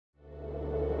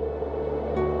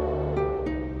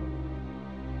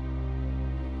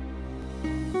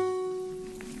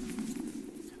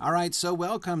All right, so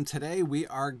welcome. Today we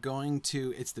are going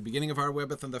to, it's the beginning of our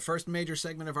Webathon. The first major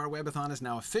segment of our Webathon is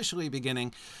now officially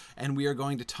beginning, and we are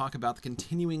going to talk about the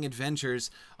continuing adventures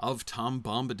of Tom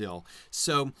Bombadil.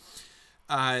 So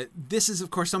this is, of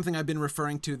course, something I've been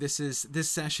referring to. This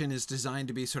session is designed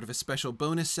to be sort of a special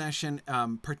bonus session,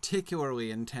 particularly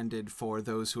intended for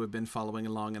those who have been following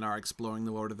along in our Exploring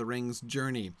the Lord of the Rings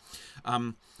journey.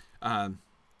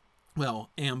 Well,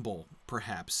 amble,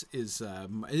 perhaps, is it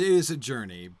is a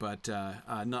journey, but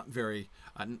not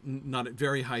at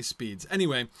very high speeds.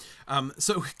 Anyway,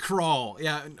 so crawl,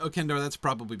 yeah, Okendor, that's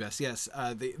probably best. Yes,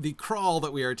 the crawl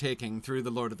that we are taking through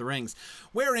the Lord of the Rings,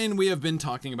 wherein we have been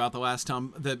talking about about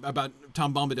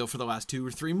Tom Bombadil for the last 2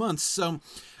 or 3 months. So,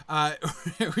 at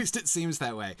least it seems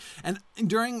that way. And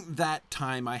during that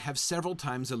time, I have several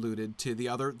times alluded to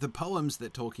the poems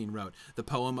that Tolkien wrote, the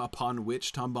poem upon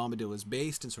which Tom Bombadil is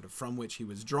based and sort of from which he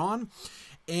was drawn.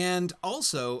 And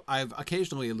also, I've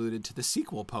occasionally alluded to the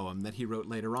sequel poem that he wrote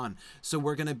later on. So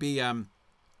we're going to be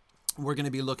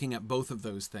looking at both of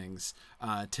those things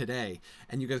today,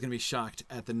 and you guys are going to be shocked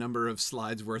at the number of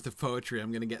slides worth of poetry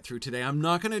I'm going to get through today. I'm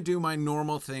not going to do my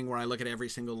normal thing where I look at every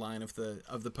single line of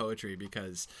the poetry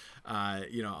because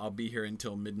you know, I'll be here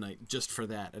until midnight just for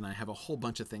that, and I have a whole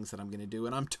bunch of things that I'm going to do,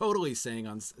 and I'm totally staying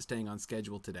on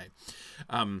schedule today.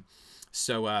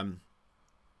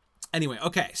 Anyway,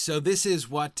 okay, so this is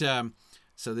what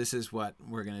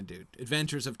we're going to do.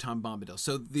 Adventures of Tom Bombadil.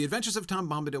 So The Adventures of Tom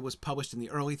Bombadil was published in the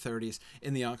early 30s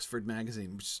in the Oxford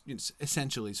Magazine, which is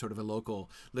essentially sort of a local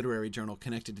literary journal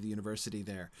connected to the university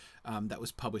there, that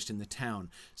was published in the town.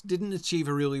 Didn't achieve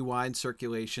a really wide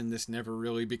circulation. This never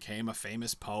really became a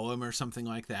famous poem or something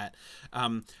like that.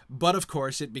 But of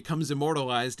course, it becomes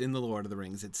immortalized in The Lord of the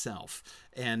Rings itself.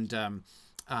 And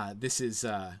this is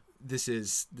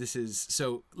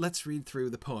so let's read through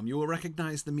the poem. You will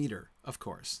recognize the meter, of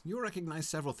course. You will recognize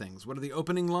several things. What are the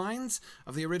opening lines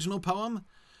of the original poem?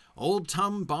 Old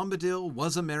Tom Bombadil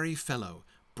was a merry fellow.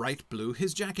 Bright blue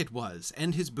his jacket was,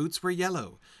 and his boots were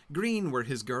yellow. Green were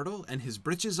his girdle, and his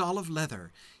breeches all of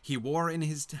leather. He wore in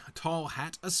his tall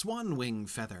hat a swan wing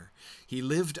feather. He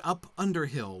lived up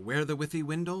Underhill, where the withy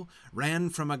Windle ran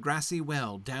from a grassy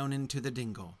well down into the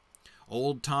dingle.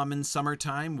 Old Tom in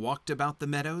summertime walked about the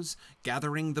meadows,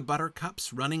 gathering the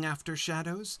buttercups, running after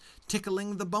shadows,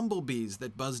 tickling the bumblebees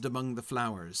that buzzed among the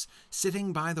flowers,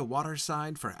 sitting by the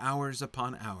waterside for hours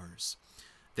upon hours.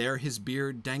 There his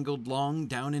beard dangled long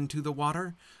down into the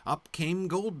water. Up came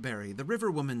Goldberry, the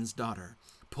river woman's daughter,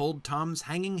 pulled Tom's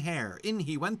hanging hair, in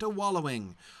he went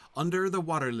a-wallowing, under the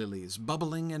water lilies,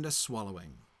 bubbling and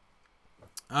a-swallowing.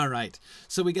 All right,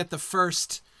 so we get the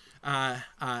first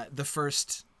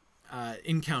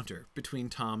encounter between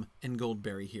Tom and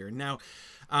Goldberry here. Now,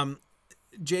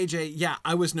 JJ, yeah,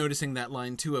 I was noticing that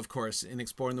line too, of course, in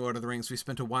Exploring the Lord of the Rings. We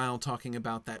spent a while talking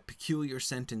about that peculiar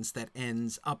sentence that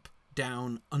ends up,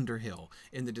 down, Underhill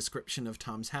in the description of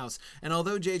Tom's house. And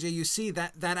although, JJ, you see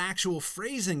that actual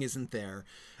phrasing isn't there,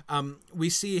 we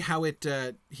see how it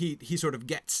he sort of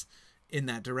gets in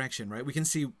that direction, right? We can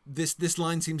see this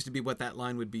line seems to be what that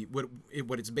line would be,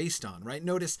 what it's based on, right?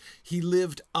 Notice he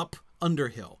lived up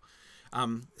Underhill.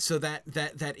 So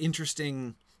that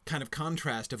interesting kind of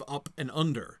contrast of up and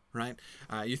under, right?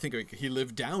 You think like, he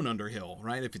lived down Underhill,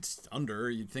 right? If it's under,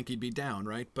 you'd think he'd be down,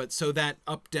 right? But so that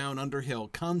up, down, Underhill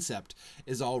concept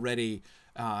is already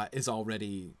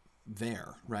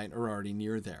there, right? Or already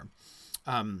near there.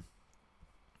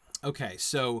 Okay,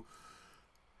 so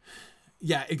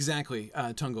yeah, exactly,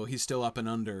 Tungle. He's still up and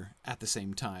under at the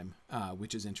same time,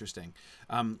 which is interesting.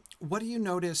 What do you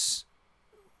notice?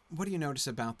 What do you notice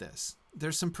about this?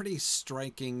 There's some pretty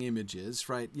striking images,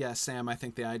 right? Yeah, Sam, I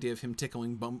think the idea of him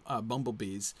tickling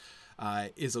bumblebees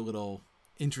is a little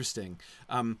interesting.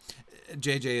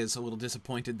 JJ is a little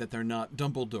disappointed that they're not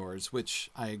Dumbledores, which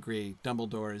I agree.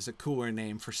 Dumbledore is a cooler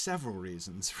name for several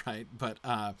reasons, right? But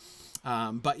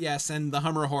yes, and the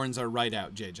Hummer horns are right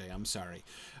out, JJ. I'm sorry.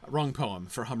 Wrong poem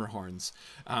for Hummer horns.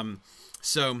 What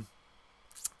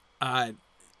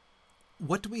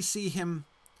do we see him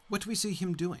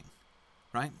doing?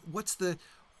 Right?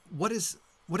 What is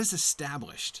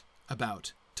established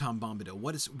about Tom Bombadil?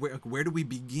 Where do we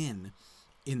begin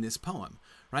in this poem?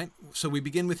 Right? So we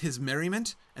begin with his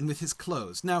merriment and with his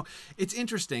clothes. Now, it's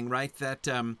interesting, right, that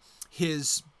the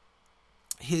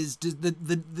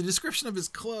description of his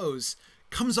clothes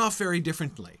comes off very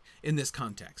differently in this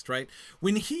context, right?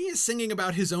 When he is singing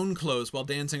about his own clothes while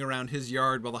dancing around his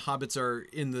yard while the hobbits are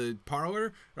in the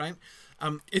parlor, right?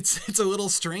 It's a little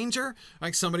stranger,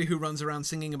 like somebody who runs around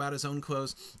singing about his own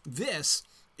clothes. This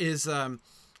is at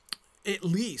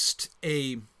least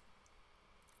a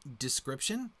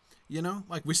description you know,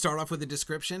 like we start off with a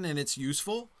description and it's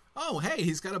useful. Oh, hey,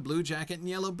 he's got a blue jacket and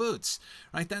yellow boots,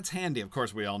 right? That's handy. Of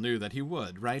course, we all knew that he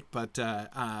would, right? But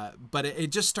it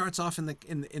just starts off in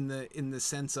the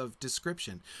sense of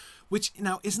description, which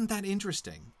now isn't that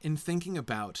interesting in thinking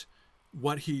about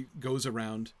what he goes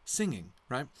around singing,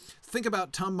 right? Think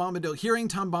about Tom Bombadil, hearing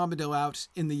Tom Bombadil out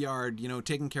in the yard, you know,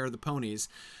 taking care of the ponies,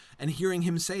 and hearing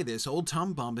him say this: "Old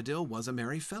Tom Bombadil was a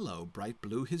merry fellow, bright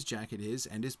blue his jacket is,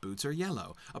 and his boots are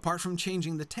yellow." Apart from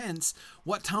changing the tense,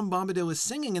 what Tom Bombadil is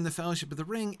singing in The Fellowship of the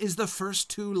Ring is the first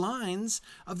 2 lines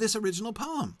of this original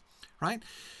poem, right?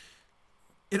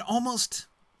 It almost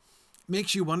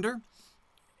makes you wonder,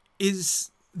 is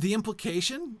the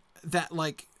implication that,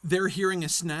 like, they're hearing a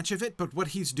snatch of it, but what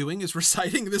he's doing is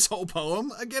reciting this whole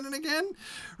poem again and again,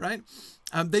 right?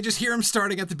 They just hear him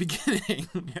starting at the beginning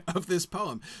of this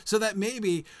poem. So that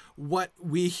maybe what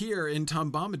we hear in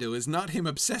Tom Bombadil is not him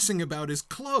obsessing about his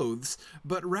clothes,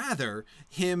 but rather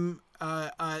him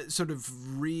sort of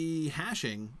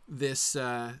rehashing this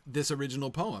this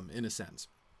original poem in a sense,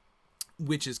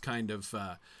 which is kind of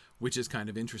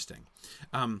interesting.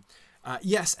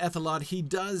 Yes, Ethelod, he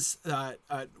does.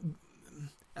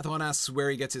 Ethelon asks where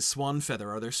he gets his swan feather.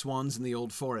 Are there swans in the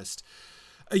old forest?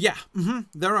 Yeah,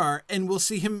 there are, and we'll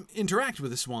see him interact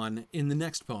with a swan in the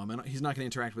next poem. And he's not going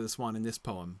to interact with a swan in this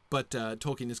poem, but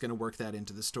Tolkien is going to work that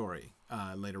into the story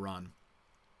later on.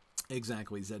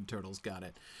 Exactly, Zed Turtle's got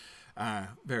it.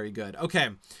 Very good.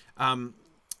 Okay,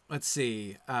 let's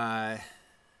see. Tom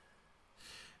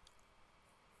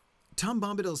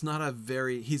Bombadil's not a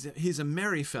very... He's a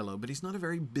merry fellow, but he's not a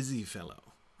very busy fellow.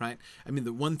 Right? I mean,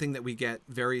 the one thing that we get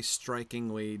very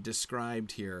strikingly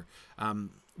described here,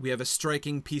 we have a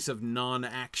striking piece of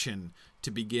non-action to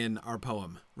begin our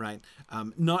poem, right?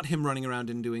 Not him running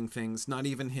around and doing things, not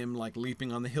even him like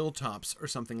leaping on the hilltops or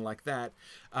something like that.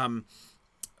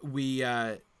 We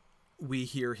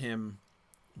hear him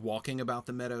walking about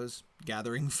the meadows,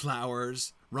 gathering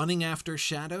flowers, running after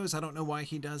shadows. I don't know why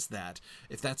he does that.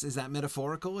 Is that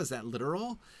metaphorical? Is that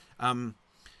literal?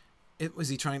 Is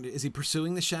he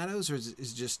pursuing the shadows, or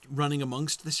is just running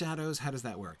amongst the shadows? How does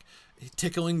that work?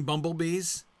 Tickling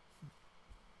bumblebees,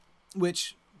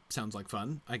 which sounds like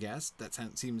fun, I guess. That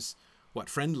seems,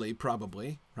 friendly,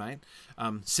 probably, right?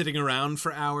 Sitting around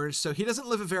for hours. So he doesn't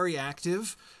live a very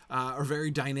active or very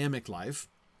dynamic life.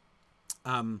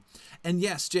 And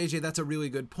yes, JJ, that's a really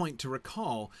good point to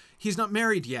recall. He's not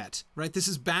married yet, right? This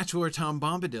is bachelor Tom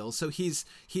Bombadil, so he's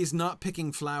not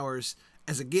picking flowers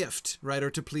as a gift, right,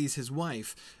 or to please his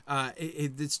wife.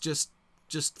 It's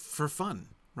just for fun,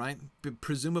 right?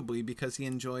 Presumably because he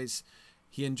enjoys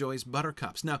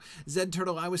buttercups. Now, Zed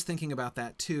Turtle, I was thinking about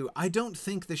that too. I don't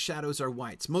think the shadows are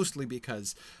whites, mostly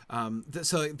because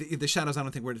the shadows, I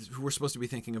don't think we're supposed to be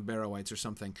thinking of barrow whites or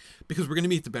something, because we're going to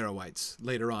meet the barrow whites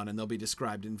later on, and they'll be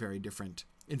described in very different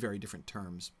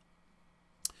terms.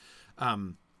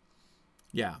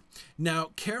 Yeah.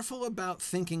 Now, careful about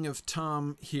thinking of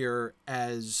Tom here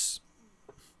as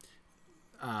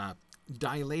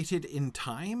dilated in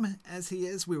time as he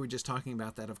is. We were just talking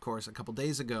about that, of course, a couple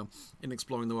days ago in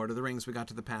Exploring the Lord of the Rings. We got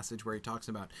to the passage where he talks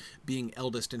about being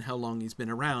eldest and how long he's been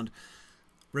around.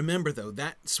 Remember, though,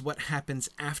 that's what happens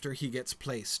after he gets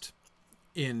placed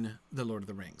in the Lord of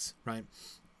the Rings, right?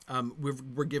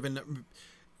 We're given...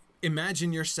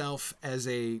 Imagine yourself as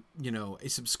a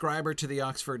subscriber to the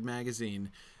Oxford magazine,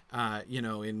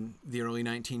 in the early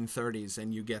 1930s,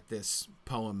 and you get this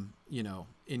poem,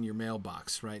 in your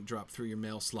mailbox, right? Dropped through your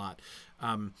mail slot.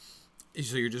 So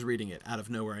you're just reading it out of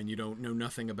nowhere, and you don't know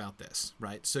nothing about this,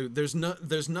 right? So there's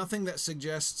nothing that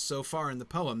suggests so far in the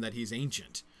poem that he's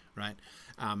ancient, right?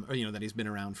 Or that he's been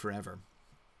around forever.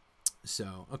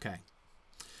 So, okay.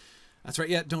 That's right.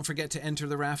 Yeah, don't forget to enter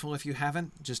the raffle if you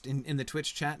haven't. Just in the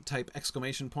Twitch chat, type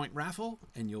 !raffle,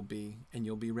 and you'll be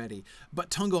ready. But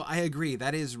Tungo, I agree.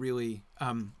 That is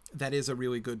a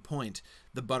really good point.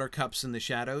 The buttercups and the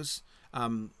shadows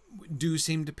do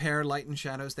seem to pair light and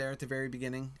shadows there at the very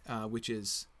beginning, which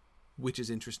is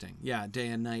interesting. Yeah, day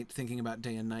and night, thinking about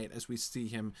day and night as we see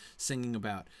him singing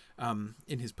about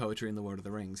in his poetry in The Lord of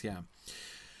the Rings. Yeah,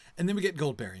 and then we get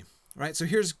Goldberry. Right, so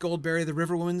here's Goldberry, the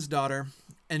river woman's daughter,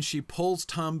 and she pulls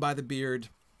Tom by the beard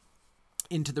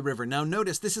into the river. Now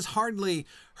notice, this is hardly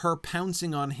her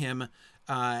pouncing on him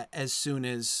as soon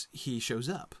as he shows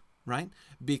up, right?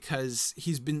 Because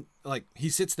he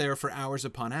sits there for hours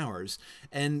upon hours,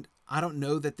 and I don't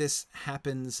know that this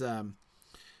happens on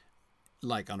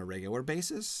a regular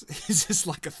basis. Is this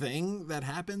like a thing that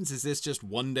happens? Is this just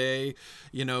one day,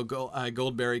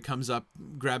 Goldberry comes up,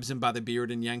 grabs him by the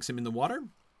beard, and yanks him in the water?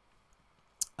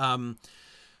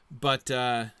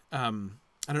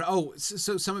 I don't know. Oh,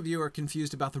 so some of you are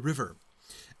confused about the river.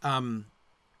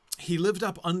 He lived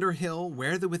up under hill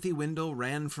where the Withywindle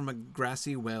ran from a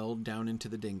grassy well down into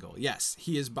the dingle. Yes,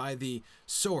 he is by the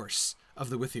source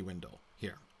of the Withywindle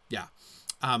here. Yeah.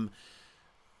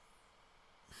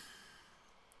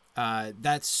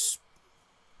 That's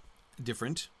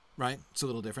different, right? It's a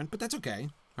little different, but that's okay,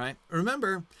 right?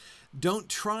 Remember, don't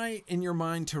try in your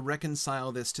mind to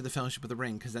reconcile this to the Fellowship of the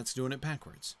Ring, because that's doing it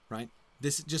backwards, right?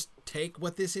 This, just take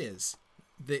what this is.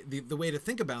 The way to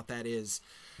think about that is,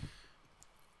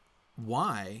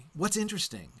 what's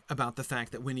interesting about the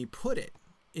fact that when he put it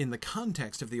in the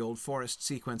context of the Old Forest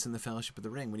sequence in the Fellowship of the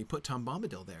Ring, when he put Tom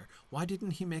Bombadil there, why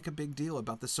didn't he make a big deal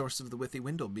about the source of the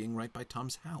Withywindle being right by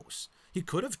Tom's house? He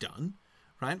could have done,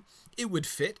 right? It would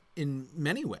fit in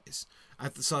many ways. I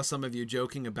saw some of you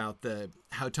joking about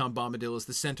how Tom Bombadil is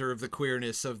the center of the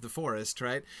queerness of the forest,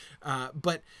 right?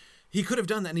 But he could have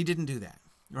done that, and he didn't do that,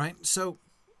 right? So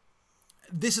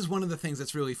this is one of the things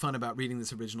that's really fun about reading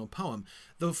this original poem.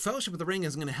 The Fellowship of the Ring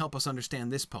isn't going to help us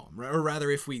understand this poem, right? Or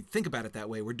rather, if we think about it that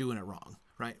way, we're doing it wrong,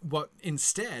 right?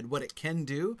 Instead, what it can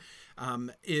do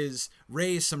is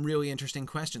raise some really interesting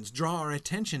questions, draw our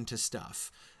attention to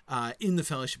stuff in the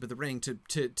Fellowship of the Ring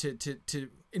to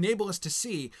enable us to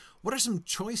see what are some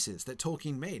choices that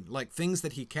Tolkien made, like things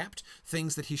that he kept,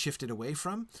 things that he shifted away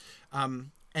from,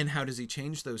 and how does he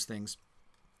change those things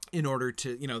in order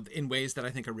to, in ways that I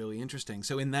think are really interesting.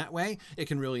 So in that way, it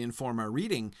can really inform our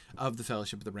reading of the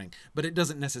Fellowship of the Ring. But it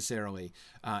doesn't necessarily,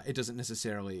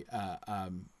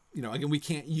 again, we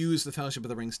can't use the Fellowship of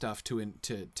the Ring stuff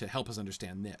to help us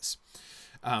understand this.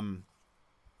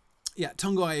 Yeah,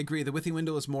 Tungo, I agree. The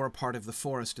Withywindle is more a part of the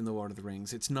forest in the Lord of the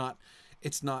Rings. It's not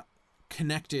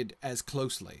connected as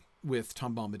closely with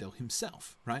Tom Bombadil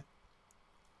himself, right?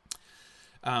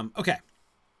 Okay.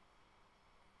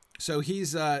 So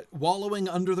he's wallowing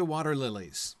under the water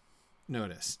lilies,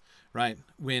 notice, right,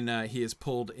 when he is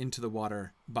pulled into the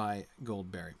water by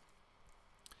Goldberry.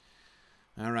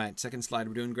 All right, second slide,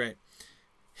 we're doing great.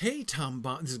 Hey,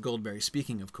 this is Goldberry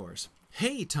speaking, of course.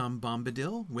 Hey, Tom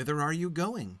Bombadil, whither are you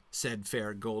going? Said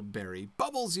fair Goldberry.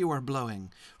 Bubbles you are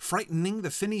blowing, frightening the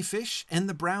finny fish and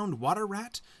the brown water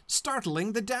rat,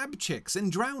 startling the dab chicks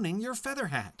and drowning your feather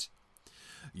hat.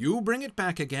 You bring it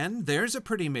back again, there's a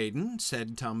pretty maiden,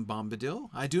 said Tom Bombadil.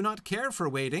 I do not care for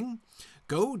waiting.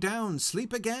 Go down,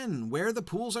 sleep again, where the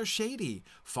pools are shady,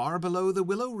 far below the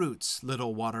willow roots,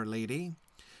 little water lady.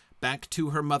 Back to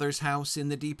her mother's house in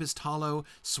the deepest hollow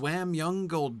swam young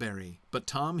Goldberry, but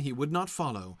Tom he would not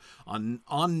follow. On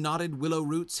knotted willow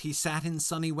roots he sat in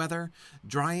sunny weather,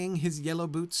 drying his yellow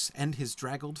boots and his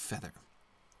draggled feather.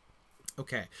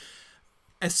 Okay,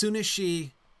 as soon as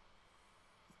she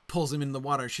pulls him in the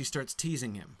water, she starts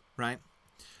teasing him, right?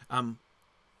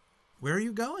 Where are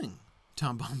you going,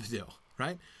 Tom Bombadil,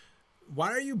 right? Why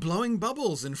are you blowing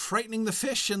bubbles and frightening the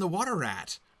fish and the water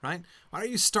rat, right? Why are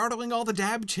you startling all the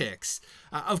dab chicks?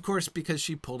 Of course, because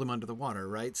she pulled him under the water,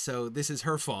 right? So this is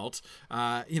her fault.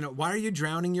 Why are you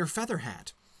drowning your feather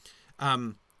hat?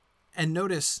 And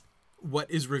notice what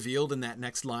is revealed in that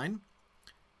next line.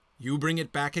 You bring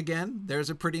it back again. There's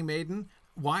a pretty maiden.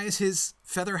 Why is his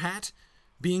feather hat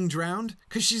being drowned?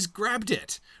 Because she's grabbed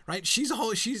it, right? She's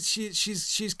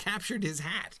captured his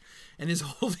hat and is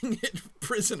holding it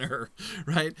prisoner,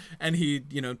 right? And he,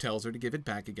 tells her to give it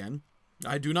back again.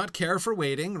 I do not care for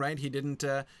waiting, right? He didn't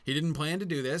plan to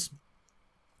do this.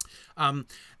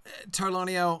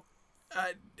 Tarlonio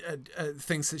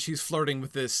thinks that she's flirting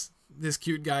with this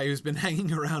cute guy who's been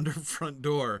hanging around her front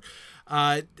door.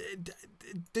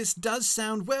 This does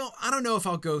sound, well, I don't know if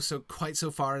I'll go quite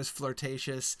so far as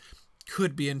flirtatious.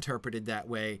 Could be interpreted that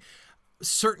way.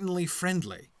 Certainly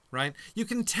friendly, right? You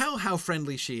can tell how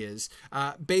friendly she is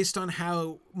based on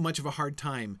how much of a hard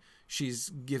time she's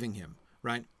giving him,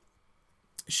 right?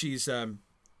 She's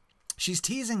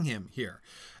teasing him here,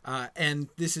 and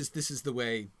this is the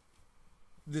way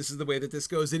that this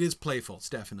goes. It is playful. It's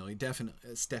definitely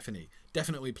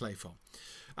playful.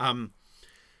 And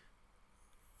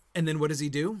then what does he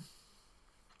do?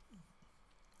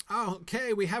 Oh,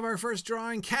 okay, we have our first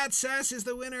drawing. Cat Sass is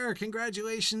the winner.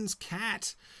 Congratulations,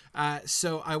 Cat.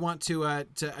 So I want to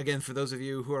again, for those of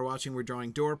you who are watching, we're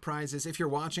drawing door prizes. If you're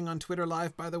watching on Twitter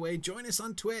Live, by the way, join us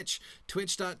on Twitch,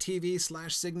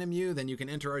 twitch.tv/SignumU. Then you can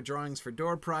enter our drawings for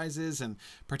door prizes and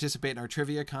participate in our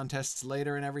trivia contests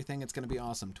later and everything. It's going to be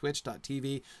awesome.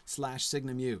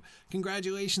 Twitch.tv/SignumU.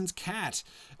 Congratulations, Cat.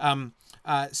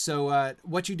 So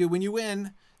what you do when you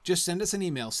win, just send us an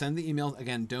email. Send the email,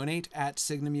 again,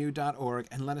 donate@signumu.org,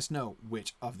 and let us know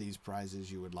which of these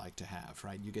prizes you would like to have,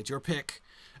 right? You get your pick.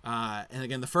 And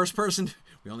again, the first person,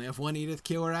 we only have one Edith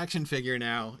Keeler action figure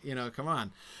now. You know, come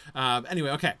on. Anyway,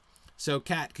 okay. So,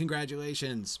 Kat,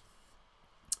 congratulations.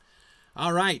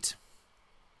 All right.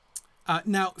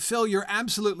 Now, Phil, you're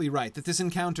absolutely right that this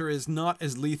encounter is not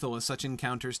as lethal as such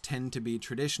encounters tend to be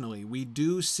traditionally. We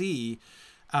do see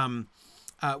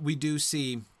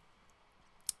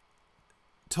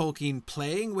Tolkien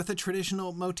playing with a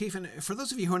traditional motif. And for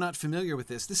those of you who are not familiar with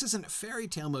this, this isn't a fairy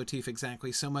tale motif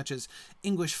exactly so much as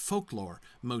English folklore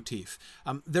motif.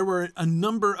 There were a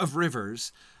number of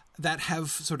rivers that have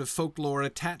sort of folklore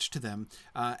attached to them.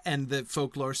 And the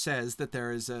folklore says that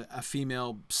there is a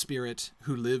female spirit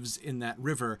who lives in that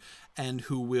river and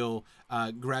who will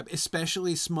grab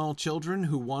especially small children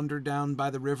who wander down by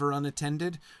the river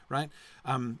unattended, right?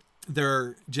 There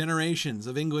are generations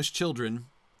of English children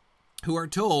who are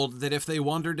told that if they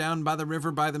wander down by the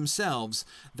river by themselves,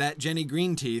 that Jenny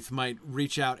Greenteeth might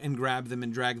reach out and grab them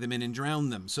and drag them in and drown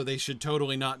them. So they should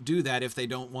totally not do that if they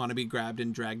don't want to be grabbed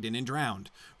and dragged in and drowned,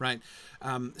 right?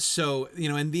 So, you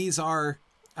know, and these are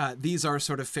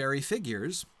sort of fairy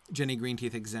figures. Jenny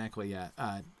Greenteeth, exactly,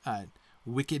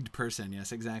 wicked person,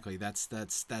 yes, exactly. That's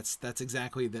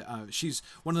exactly the. She's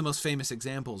one of the most famous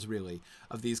examples, really,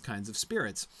 of these kinds of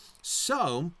spirits.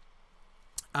 So,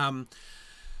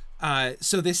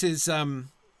 so this is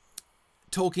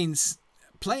Tolkien's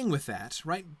playing with that,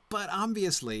 right? But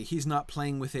obviously, he's not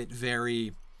playing with it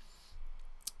very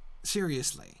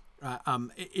seriously.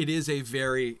 It is a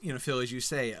very, you know, Phil, as you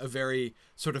say, a very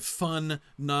sort of fun,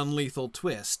 non-lethal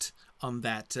twist on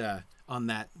that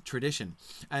tradition.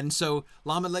 And so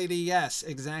Llama Lady, yes,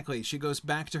 exactly. She goes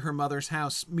back to her mother's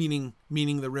house, meaning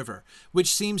the river,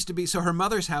 which seems to be, so her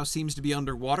mother's house seems to be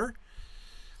underwater.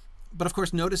 But of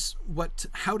course, notice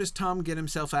how does Tom get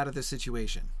himself out of this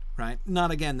situation, right?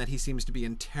 Not again that he seems to be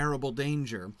in terrible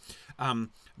danger,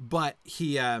 but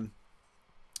he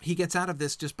gets out of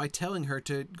this just by telling her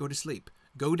to go to sleep.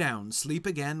 Go down, sleep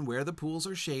again where the pools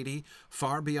are shady,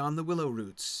 far beyond the willow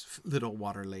roots, little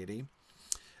water lady.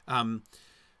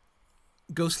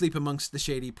 Go sleep amongst the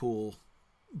shady pool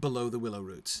below the willow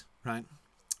roots, right?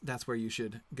 That's where you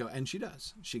should go. And she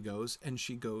does. She goes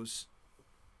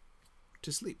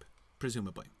to sleep,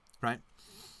 presumably, right?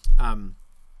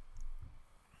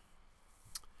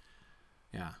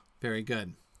 Yeah, very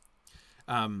good.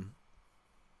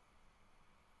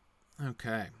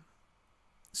 Okay.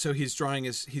 So he's trying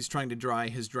to dry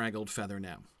his draggled feather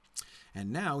now.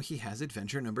 And now he has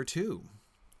adventure number 2.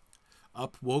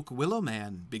 Up woke Willow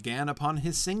Man, began upon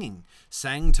his singing,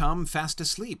 sang Tom fast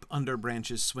asleep, under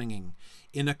branches swinging.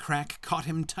 In a crack caught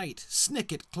him tight,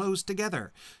 snicket closed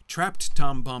together, trapped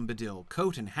Tom Bombadil,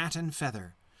 coat and hat and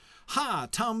feather. Ha,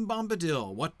 Tom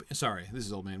Bombadil, sorry, this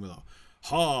is Old Man Willow.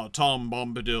 Ha, Tom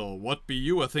Bombadil, what be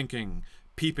you a-thinking?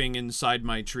 Peeping inside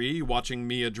my tree, watching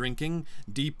me a-drinking,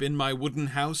 deep in my wooden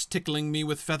house, tickling me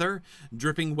with feather,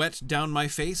 dripping wet down my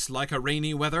face like a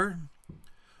rainy weather?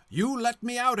 You let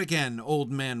me out again,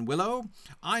 Old Man Willow.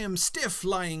 I am stiff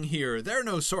lying here, they're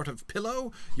no sort of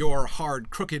pillow. Your hard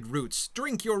crooked roots,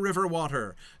 drink your river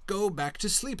water. Go back to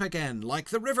sleep again, like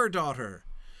the river daughter.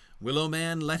 Willow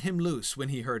Man let him loose when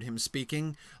he heard him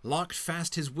speaking, locked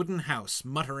fast his wooden house,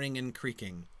 muttering and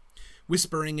creaking,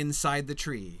 whispering inside the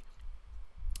tree.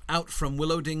 Out from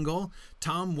Willow Dingle,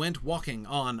 Tom went walking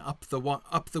on up the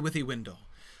withy windle.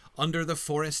 Under the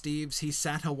forest eaves he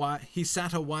sat a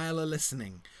while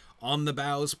a-listening. On the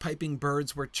boughs piping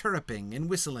birds were chirruping and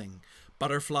whistling.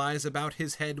 Butterflies about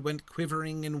his head went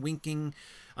quivering and winking,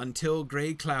 until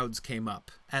grey clouds came up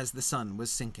as the sun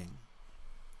was sinking.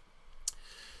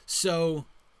 So,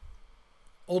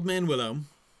 Old Man Willow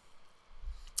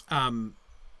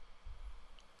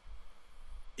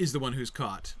is the one who's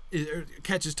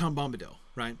catches Tom Bombadil,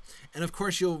 right? And of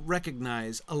course you'll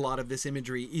recognize a lot of this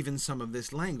imagery, even some of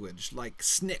this language, like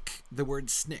snick, the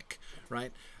word snick,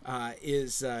 right,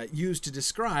 is used to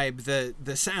describe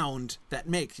the sound that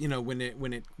makes, you know, when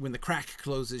the crack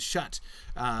closes shut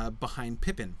behind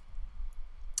Pippin.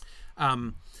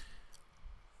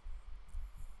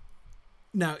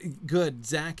 Now, good,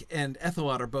 Zach and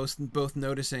Ethelwad are both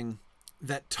noticing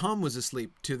that Tom was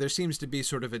asleep too. There seems to be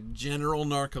sort of a general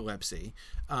narcolepsy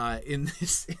in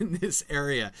this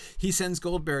area. He sends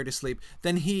Goldberry to sleep,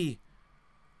 then he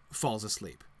falls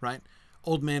asleep, right?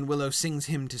 Old Man Willow sings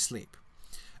him to sleep.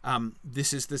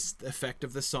 This is the effect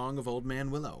of the song of Old Man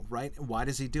Willow, right? Why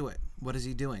does he do it? What is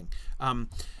he doing?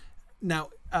 Now,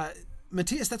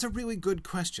 Matthias, that's a really good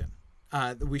question.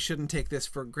 We shouldn't take this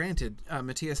for granted.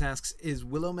 Matthias asks, is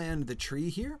Willow Man the tree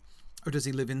here? or does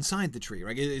he live inside the tree?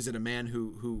 Right? Is it a man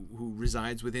who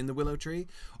resides within the willow tree,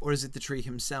 or is it the tree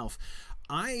himself?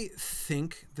 I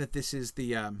think that this is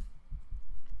the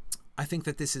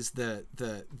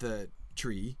the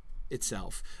tree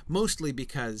itself, mostly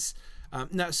because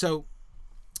now. So,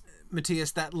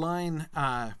 Matthias, that line,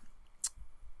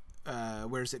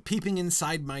 where is it? Peeping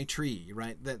inside my tree,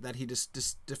 right? That he just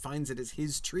defines it as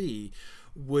his tree,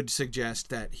 would suggest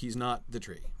that he's not the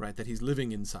tree, right? That he's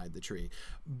living inside the tree.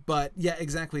 But yeah,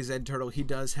 exactly, Zed Turtle. He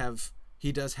does have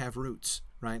roots,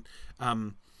 right?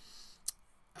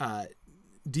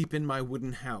 Deep in my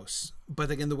wooden house.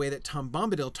 But again, the way that Tom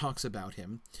Bombadil talks about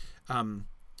him,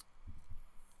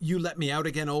 you let me out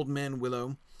again, old man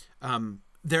Willow.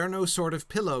 They're no sort of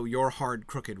pillow, your hard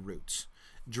crooked roots.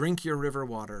 Drink your river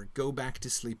water, go back to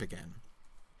sleep again.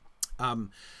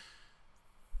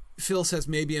 Phil says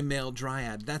maybe a male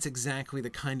dryad. That's exactly the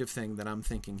kind of thing that I'm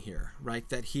thinking here, right?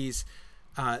 That he's,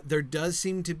 there does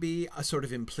seem to be a sort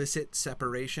of implicit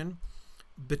separation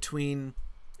between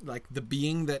like the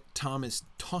being that Tom is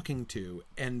talking to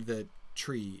and the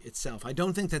tree itself. I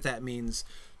don't think that that means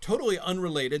totally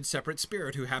unrelated separate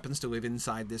spirit who happens to live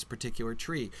inside this particular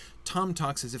tree. Tom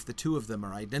talks as if the two of them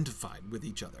are identified with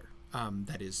each other.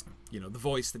 That is, you know, the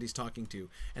voice that he's talking to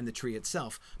and the tree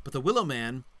itself. But the Willow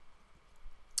Man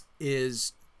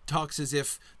talks as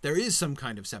if there is some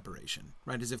kind of separation,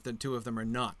 right? As if the two of them are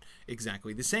not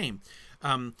exactly the same.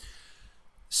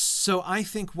 So I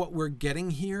think what we're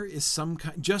getting here is some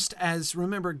kind, just as,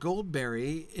 remember,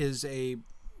 Goldberry is a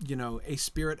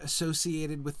spirit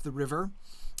associated with the river.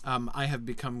 I have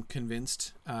become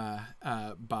convinced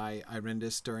by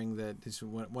Irindis during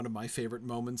one of my favorite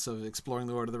moments of exploring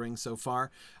the Lord of the Rings so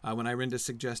far, when Irindis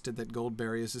suggested that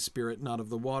Goldberry is a spirit not of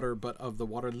the water but of the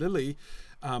water lily.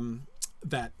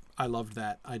 That I loved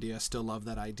that idea, still love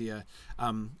that idea.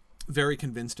 Very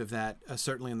convinced of that,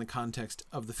 certainly in the context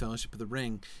of the Fellowship of the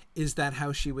Ring. Is that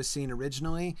how she was seen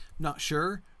originally? Not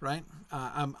sure, right?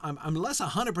 I'm less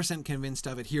 100% convinced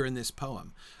of it here in this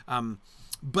poem.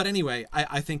 But anyway,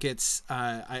 I think it's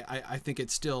I think it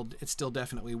still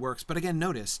definitely works. But again,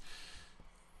 notice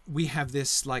we have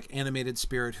this like animated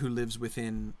spirit who lives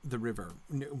within the river,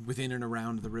 within and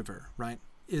around the river, right?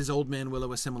 Is Old Man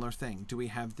Willow a similar thing? Do we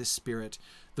have this spirit,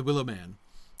 the Willow Man,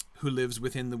 who lives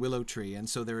within the willow tree, and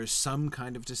so there is some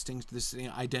kind of this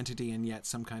identity and yet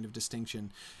some kind of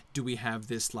distinction? Do we have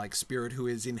this like spirit who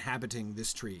is inhabiting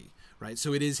this tree, right?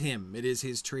 So it is him, it is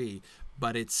his tree,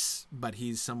 but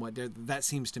he's somewhat, that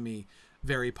seems to me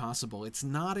very possible. It's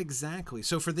not exactly.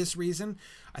 So for this reason,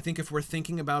 I think if we're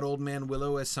thinking about Old Man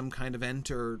Willow as some kind of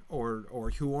Ent or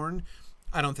Huorn,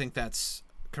 I don't think that's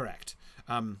correct.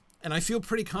 And I feel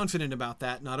pretty confident about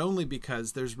that, not only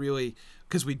because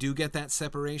because we do get that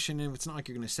separation, and it's not like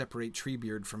you're going to separate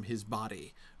Treebeard from his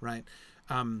body, right?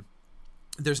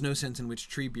 There's no sense in which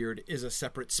Treebeard is a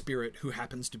separate spirit who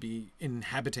happens to be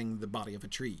inhabiting the body of a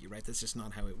tree, right? That's just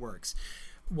not how it works.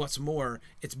 What's more,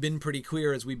 it's been pretty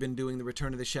clear as we've been doing The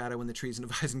Return of the Shadow and the Treason of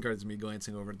Isengard, as me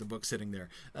glancing over at the book sitting there,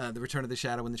 The Return of the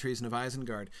Shadow and the Treason of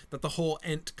Isengard, that the whole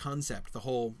Ent concept, the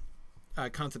whole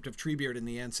concept of Treebeard and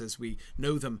the Ents as we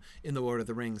know them in The Lord of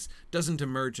the Rings doesn't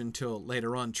emerge until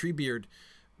later on. Treebeard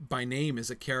by name is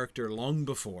a character long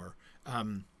before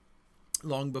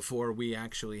we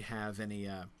actually have any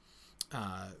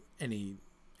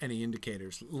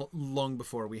indicators, long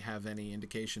before we have any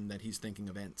indication that he's thinking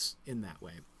of Ents in that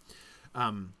way.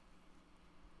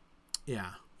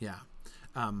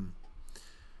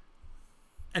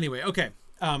 Anyway, okay.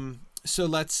 So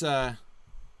let's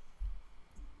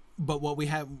but what we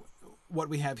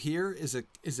have here is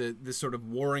this sort of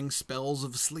warring spells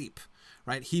of sleep,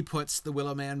 right? He puts the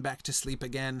Willow Man back to sleep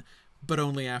again, but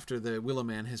only after the Willow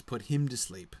Man has put him to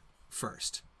sleep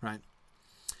first, right?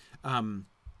 And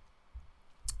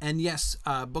yes,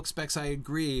 book specs, I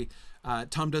agree.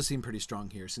 Tom does seem pretty strong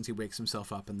here, since he wakes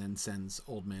himself up and then sends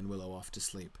Old Man Willow off to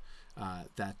sleep.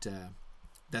 That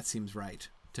seems right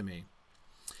to me.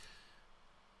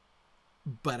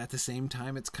 But at the same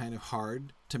time, it's kind of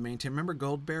hard to maintain. Remember,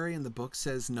 Goldberry in the book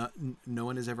says no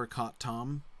one has ever caught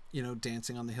Tom,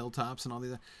 dancing on the hilltops and all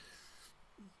these.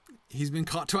 He's been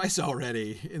caught twice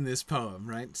already in this poem,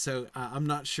 right? So I'm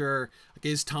not sure. Like,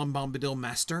 is Tom Bombadil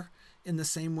master in the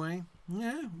same way?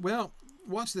 Yeah, well,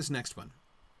 watch this next one.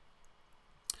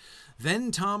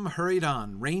 Then Tom hurried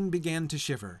on, rain began to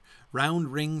shiver,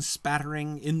 round rings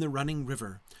spattering in the running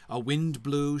river. A wind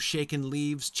blew, shaken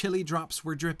leaves, chilly drops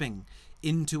were dripping.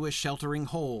 Into a sheltering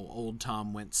hole old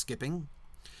Tom went skipping.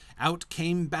 Out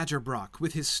came Badger Brock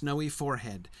with his snowy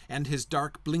forehead and his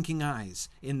dark blinking eyes.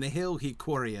 In the hill he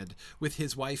quarried with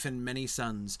his wife and many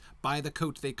sons. By the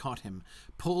coat they caught him,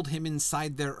 pulled him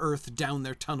inside their earth, down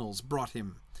their tunnels brought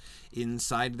him.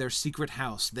 Inside their secret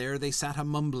house there they sat a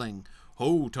mumbling.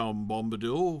 Ho, Tom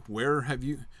Bombadil, where have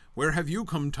you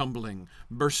come tumbling?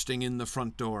 Bursting in the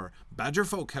front door, badger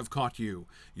folk have caught you.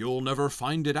 You'll never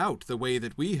find it out the way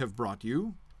that we have brought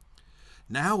you.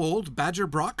 Now, old Badger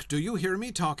Brock, do you hear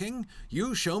me talking?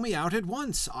 You show me out at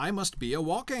once, I must be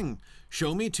a-walking.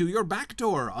 Show me to your back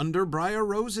door, under briar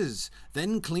roses.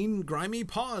 Then clean grimy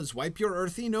paws, wipe your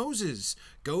earthy noses.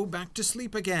 Go back to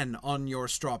sleep again on your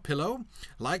straw pillow,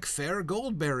 like fair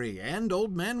Goldberry and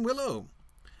Old Man Willow.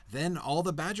 Then all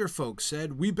the badger folk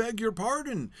said, We beg your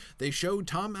pardon. They showed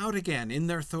Tom out again in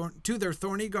to their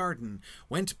thorny garden,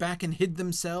 went back and hid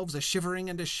themselves, a-shivering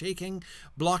and a-shaking,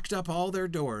 blocked up all their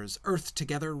doors, earth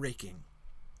together raking.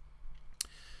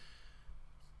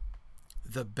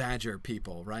 The badger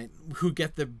people, right, who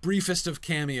get the briefest of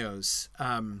cameos,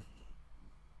 the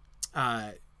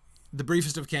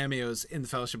briefest of cameos in the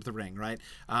Fellowship of the Ring, right,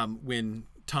 when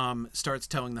Tom starts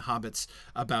telling the hobbits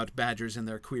about badgers and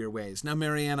their queer ways. Now,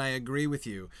 Marianne, I agree with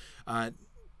you.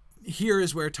 Here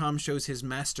is where Tom shows his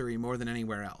mastery more than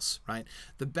anywhere else, right?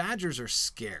 The badgers are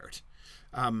scared.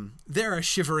 They're a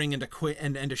shivering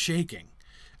and a shaking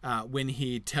when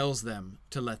he tells them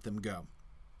to let them go.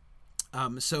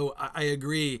 So I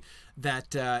agree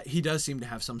that he does seem to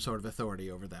have some sort of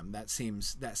authority over them. That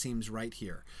seems right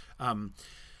here.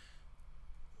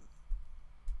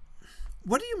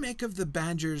 What do you make of the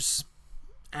badger's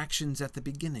actions at the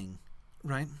beginning,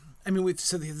 right? I mean,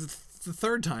 so the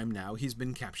third time now he's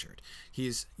been captured.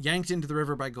 He's yanked into the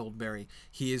river by Goldberry.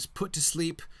 He is put to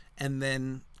sleep and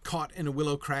then caught in a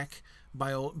willow crack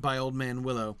by Old Man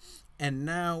Willow. And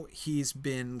now he's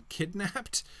been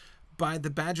kidnapped by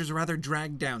the badgers, or rather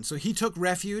dragged down. So he took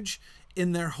refuge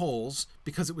in their holes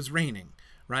because it was raining,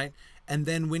 right? And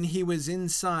then when he was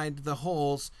inside the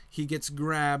holes, he gets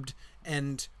grabbed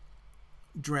and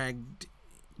dragged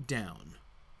down,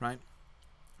 right?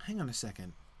 Hang on a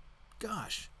second.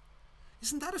 Gosh,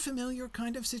 isn't that a familiar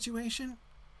kind of situation?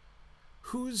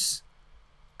 Whose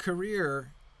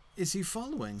career is he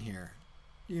following here?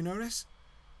 You notice?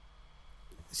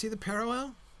 See the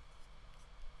parallel?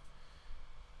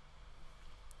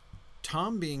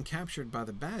 Tom being captured by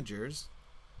the badgers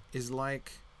is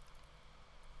like,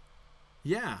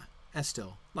 yeah,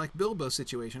 Estel, like Bilbo's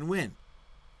situation. When?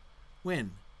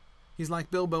 He's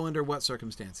like Bilbo under what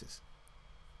circumstances?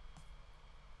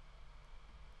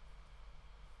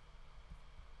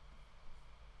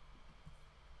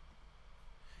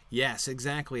 Yes,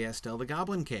 exactly, Estelle. The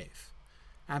Goblin Cave.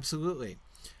 Absolutely.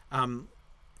 So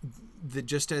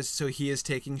he is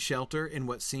taking shelter in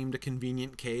what seemed a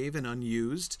convenient cave and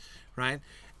unused, right?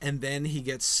 And then he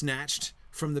gets snatched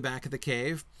from the back of the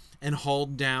cave and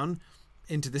hauled down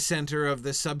into the center of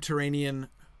the subterranean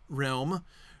realm,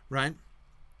 right?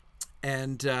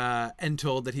 And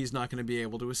told that he's not going to be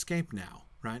able to escape now,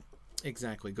 right?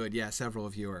 Exactly. Good. Yeah, several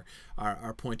of you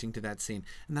are pointing to that scene,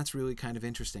 and that's really kind of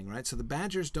interesting, right? So the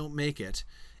badgers don't make it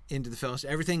into the Fellowship.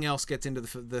 Everything else gets into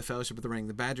the Fellowship of the Ring.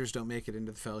 The badgers don't make it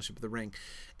into the Fellowship of the Ring,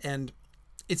 and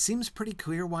it seems pretty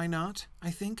clear why not.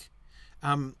 I think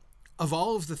of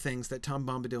all of the things that Tom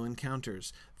Bombadil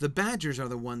encounters, the badgers are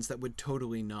the ones that would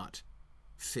totally not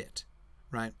fit,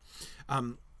 right?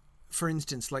 For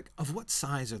instance, like, of what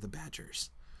size are the badgers?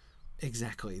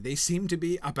 Exactly. They seem to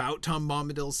be about Tom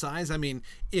Bombadil's size. I mean,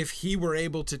 if he were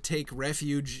able to take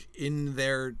refuge in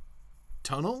their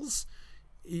tunnels,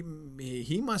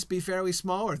 he must be fairly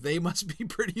small, or they must be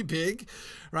pretty big,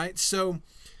 right? So,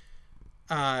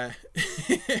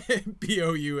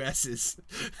 BOUSs.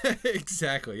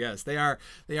 Exactly, yes. They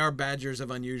are badgers of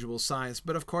unusual size.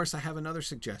 But, of course, I have another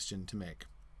suggestion to make.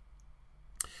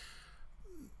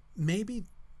 Maybe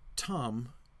Tom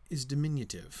is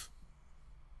diminutive,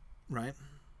 right?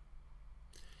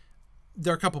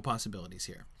 There are a couple possibilities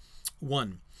here.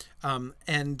 One,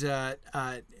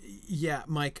 yeah,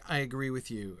 Mike, I agree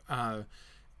with you.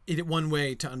 One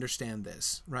way to understand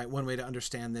this, right? One way to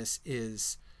understand this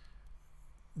is,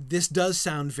 this does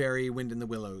sound very Wind in the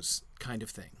Willows kind of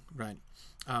thing, right?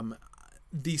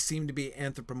 These seem to be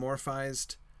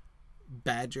anthropomorphized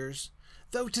badgers,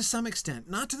 though to some extent,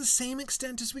 not to the same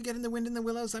extent as we get in the Wind in the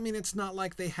Willows. I mean, it's not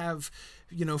like they have,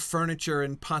 furniture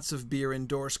and pots of beer and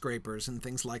door scrapers and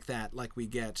things like that, like we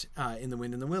get in the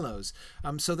Wind in the Willows.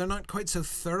 So they're not quite so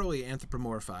thoroughly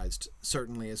anthropomorphized,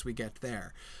 certainly, as we get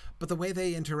there. But the way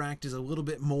they interact is a little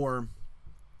bit more,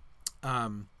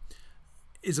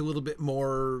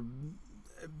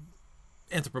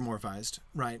 anthropomorphized,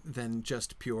 right, than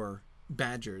just pure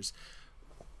badgers.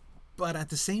 But at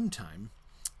the same time,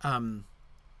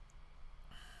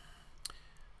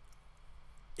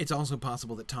 it's also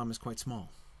possible that Tom is quite small,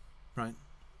 right?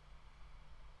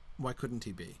 Why couldn't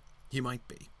he be? He might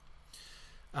be.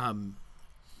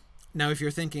 Now, if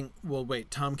you're thinking, well, wait,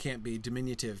 Tom can't be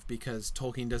diminutive because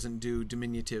Tolkien doesn't do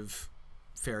diminutive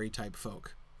fairy-type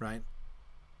folk, right?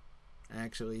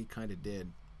 Actually, he kind of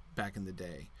did back in the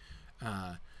day.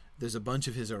 There's a bunch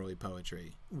of his early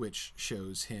poetry which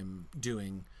shows him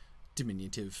doing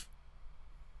diminutive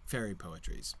fairy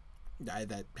poetries.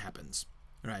 That happens,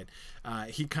 right?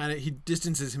 He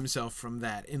distances himself from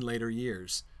that in later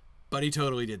years, but he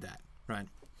totally did that, right?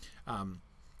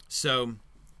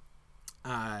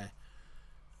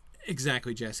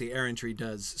 Exactly, Jesse. Errantry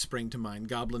does spring to mind.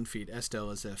 Goblin Feet,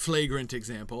 Estelle, is a flagrant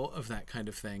example of that kind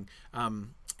of thing.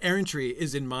 Errantry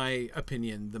is, in my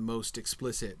opinion, the most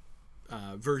explicit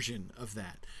version of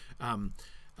that.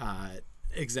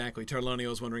 Exactly. Tarlonio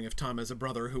was wondering if Tom has a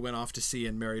brother who went off to sea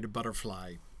and married a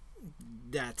butterfly.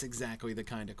 That's exactly the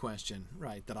kind of question,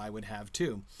 right, that I would have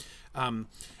too. And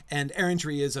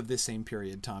Errantry is of this same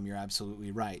period, Tom. You're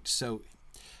absolutely right. So,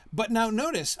 but now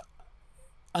notice,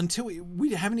 until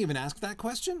we haven't even asked that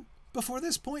question before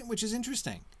this point, which is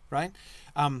interesting, right?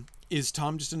 Is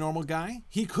Tom just a normal guy?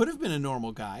 He could have been a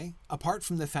normal guy, apart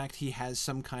from the fact he has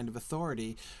some kind of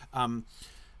authority.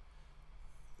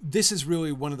 This is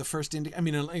really one of the first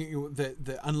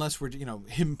unless we're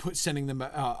him sending them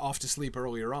off to sleep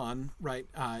earlier on, right?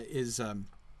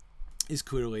 Is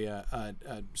clearly a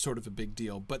sort of a big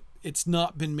deal, but it's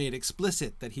not been made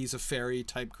explicit that he's a fairy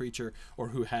type creature or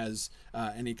who has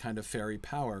any kind of fairy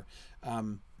power.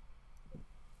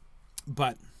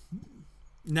 But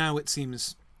now it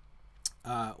seems,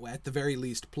 at the very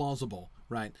least, plausible,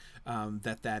 right?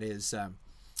 That's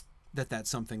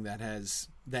something that is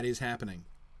happening.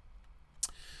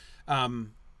 And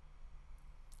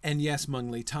yes,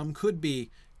 Mungley, Tom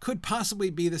could possibly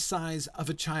be the size of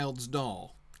a child's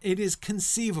doll. It is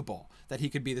conceivable that he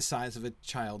could be the size of a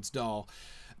child's doll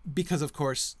because, of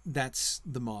course, that's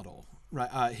the model,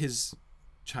 right? His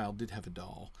child did have a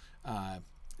doll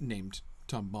named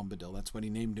Tom Bombadil. That's what he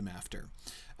named him after.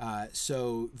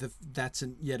 So that's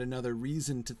yet another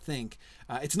reason to think.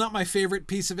 It's not my favorite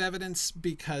piece of evidence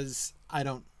because I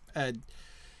don't...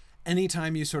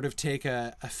 anytime you sort of take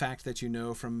a fact that you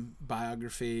know from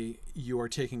biography, you are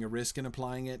taking a risk in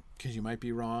applying it because you might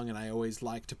be wrong, and I always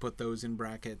like to put those in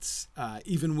brackets,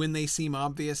 even when they seem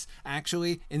obvious.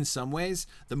 Actually, in some ways,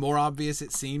 the more obvious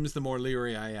it seems, the more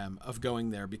leery I am of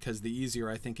going there, because the easier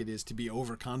I think it is to be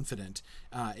overconfident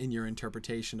in your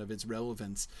interpretation of its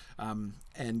relevance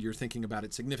and you're thinking about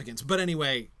its significance. But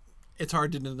anyway, it's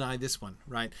hard to deny this one,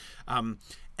 right? And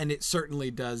it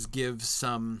certainly does give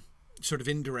some sort of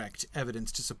indirect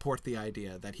evidence to support the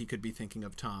idea that he could be thinking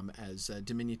of Tom as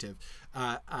diminutive.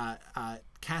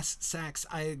 Cass Sachs,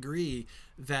 I agree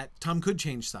that Tom could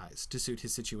change size to suit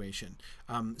his situation.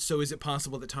 So is it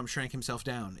possible that Tom shrank himself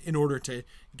down in order to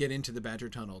get into the Badger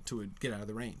Tunnel to get out of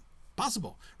the rain?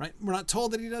 Possible, right? We're not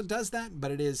told that he does that, but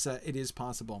it is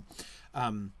possible.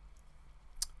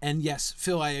 And yes,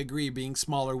 Phil, I agree. Being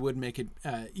smaller would make it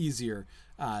easier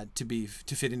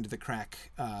to fit into the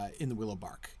crack in the willow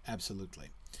bark.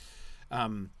 Absolutely.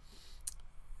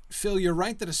 Phil, you're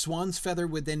right that a swan's feather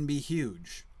would then be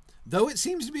huge, though it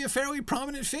seems to be a fairly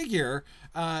prominent feature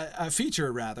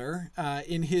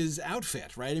in his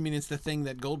outfit, right? I mean, it's the thing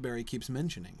that Goldberry keeps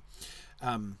mentioning.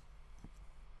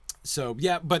 So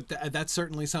yeah, but that's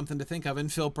certainly something to think of.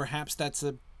 And Phil, perhaps that's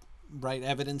a right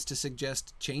evidence to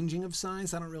suggest changing of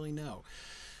size. I don't really know.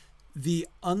 The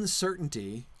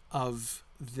uncertainty of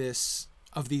these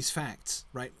facts,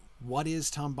 right? What is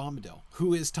Tom Bombadil?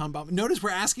 Who is Tom Bombadil? Notice we're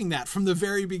asking that from the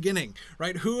very beginning,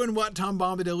 right? Who and what Tom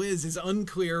Bombadil is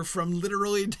unclear from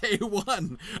literally day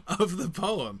one of the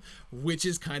poem, which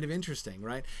is kind of interesting,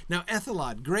 right? Now,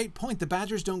 Ethelod, great point. The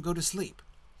badgers don't go to sleep.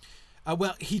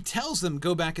 Well, he tells them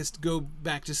go back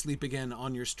to sleep again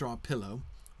on your straw pillow,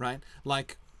 right?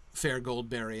 Like Fair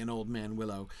Goldberry and Old Man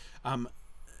Willow.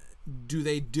 Do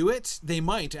they do it? They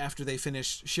might after they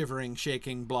finish shivering,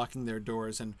 shaking, blocking their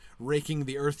doors, and raking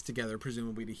the earth together,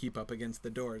 presumably to heap up against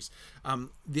the doors.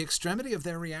 The extremity of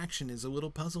their reaction is a little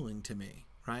puzzling to me,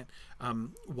 right?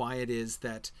 Why it is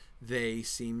that they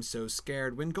seem so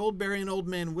scared when Goldberry and Old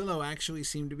Man Willow actually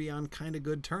seem to be on kind of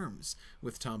good terms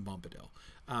with Tom Bombadil.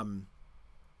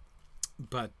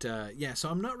 Yeah, so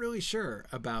I'm not really sure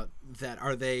about that.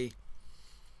 Are they...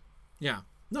 Yeah,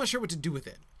 not sure what to do with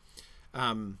it.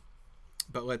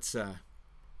 But let's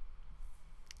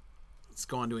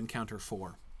go on to encounter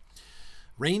 4.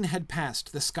 Rain had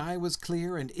passed, the sky was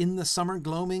clear, and in the summer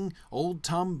gloaming, old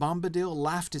Tom Bombadil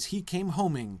laughed as he came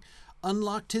homing,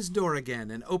 unlocked his door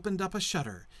again and opened up a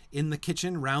shutter. In the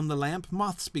kitchen, round the lamp,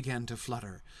 moths began to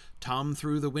flutter. Tom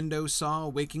through the window saw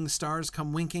waking stars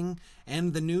come winking,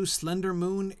 and the new slender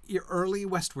moon early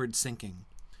westward sinking.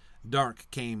 Dark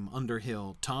came under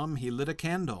hill. Tom, he lit a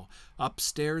candle.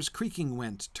 Upstairs creaking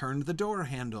went, turned the door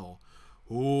handle.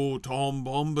 "Oh, Tom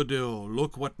Bombadil,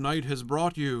 look what night has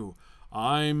brought you.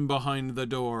 I'm behind the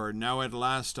door, now at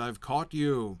last I've caught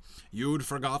you. You'd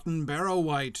forgotten Barrow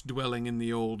White dwelling in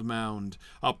the old mound,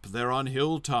 up there on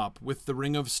hilltop with the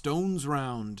ring of stones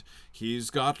round. He's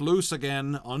got loose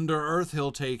again, under earth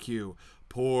he'll take you.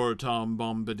 Poor Tom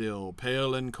Bombadil,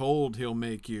 pale and cold he'll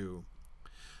make you.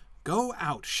 Go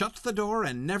out, shut the door,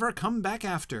 and never come back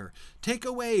after. Take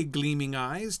away, gleaming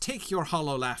eyes, take your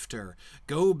hollow laughter.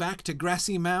 Go back to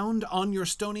grassy mound, on your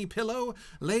stony pillow,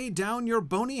 lay down your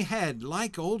bony head,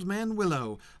 like old man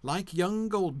Willow, like young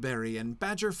Goldberry and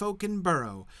badger folk in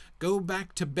burrow. Go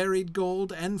back to buried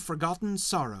gold and forgotten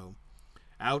sorrow."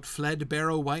 Out fled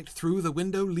Barrow White through the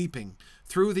window leaping,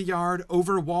 through the yard,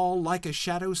 over wall like a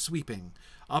shadow sweeping.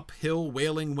 Uphill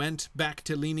wailing went, back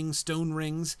to leaning stone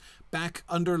rings, back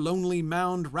under lonely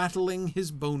mound rattling his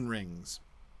bone rings.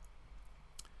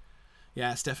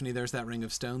 Yeah, Stephanie, there's that ring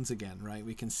of stones again, right?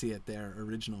 We can see it there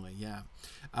originally, yeah.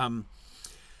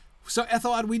 So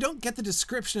Ethelad, we don't get the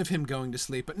description of him going to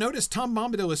sleep, but notice Tom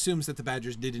Bombadil assumes that the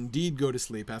badgers did indeed go to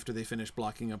sleep after they finished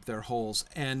blocking up their holes,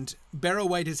 and Barrow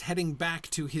White is heading back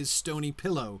to his stony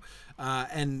pillow,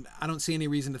 and I don't see any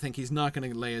reason to think he's not going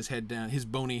to lay his head down, his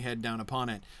bony head down upon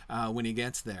it when he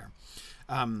gets there.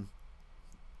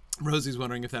 Rosie's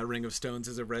wondering if that ring of stones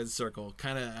is a red circle.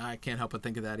 I can't help but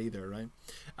think of that either, right?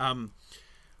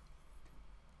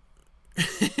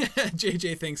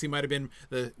 JJ thinks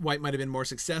the White might have been more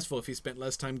successful if he spent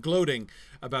less time gloating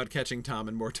about catching Tom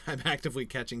and more time actively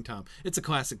catching Tom. It's a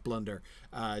classic blunder,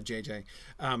 JJ.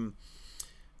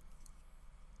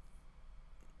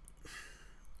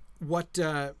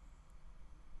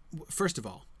 First of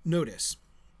all, notice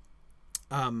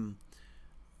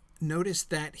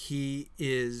that he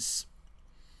is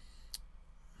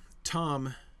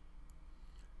Tom.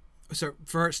 So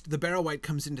first, the Barrow White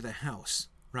comes into the house,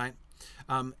 right?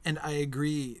 And I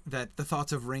agree that the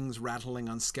thoughts of rings rattling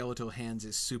on skeletal hands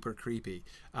is super creepy.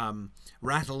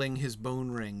 Rattling his bone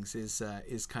rings is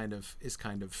kind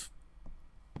of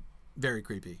very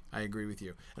creepy. I agree with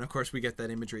you. And of course, we get that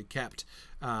imagery kept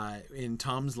in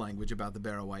Tom's language about the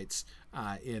Barrow Whites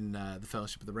in the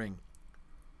Fellowship of the Ring.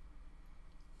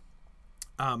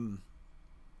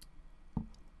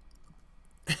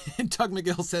 Tug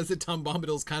McGill says that Tom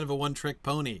Bombadil is kind of a one-trick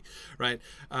pony, right?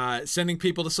 Sending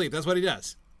people to sleep. That's what he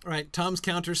does, right? Tom's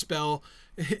counter spell,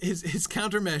 his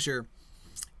countermeasure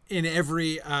in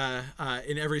every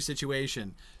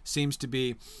situation seems to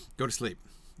be go to sleep,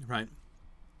 right?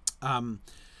 The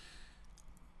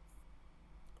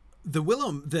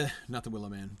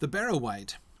Barrow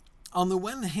White, on the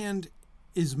one hand,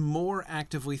 is more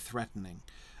actively threatening.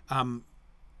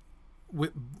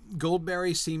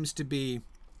 Goldberry seems to be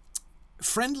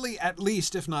friendly, at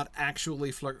least, if not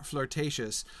actually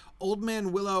flirtatious. Old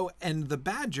Man Willow and the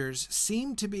Badgers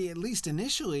seem to be, at least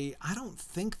initially, I don't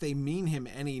think they mean him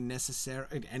any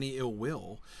ill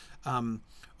will,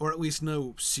 or at least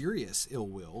no serious ill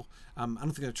will. I don't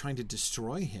think they're trying to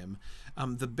destroy him.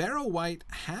 The Barrow White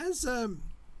has a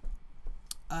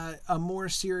more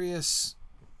serious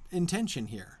intention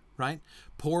here, right?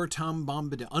 Poor Tom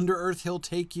Bombadil, under earth he'll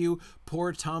take you.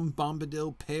 Poor Tom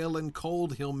Bombadil, pale and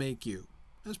cold he'll make you.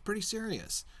 That's pretty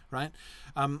serious, right?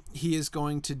 He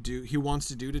wants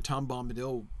to do to Tom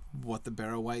Bombadil what the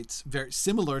Barrow Whites, very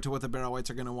similar to what the Barrow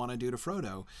Whites are going to want to do to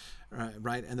Frodo,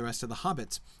 right, and the rest of the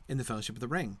hobbits in the Fellowship of the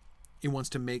Ring. He wants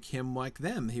to make him like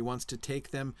them. He wants to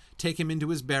take him into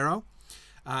his barrow,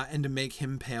 and to make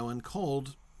him pale and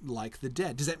cold like the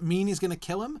dead. Does that mean he's going to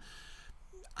kill him?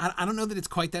 I don't know that it's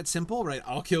quite that simple, right?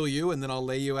 I'll kill you and then I'll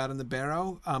lay you out in the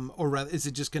barrow. Or rather, is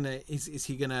it just is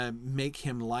he gonna make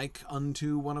him like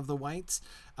unto one of the whites?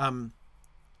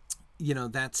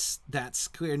 That's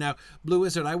clear. Now, Blue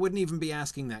Wizard, I wouldn't even be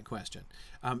asking that question.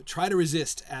 Try to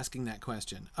resist asking that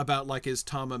question about, like, is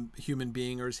Tom a human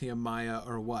being or is he a Maya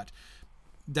or what?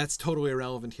 That's totally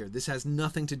irrelevant here. This has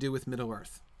nothing to do with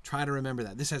Middle-earth. Try to remember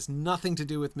that. This has nothing to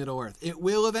do with Middle-earth. It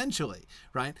will eventually,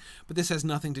 right? But this has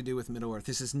nothing to do with Middle-earth.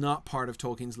 This is not part of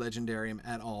Tolkien's legendarium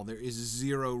at all. There is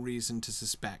zero reason to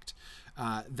suspect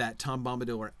that Tom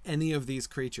Bombadil or any of these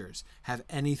creatures have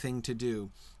anything to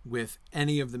do with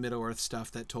any of the Middle-earth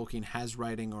stuff that Tolkien has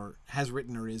written or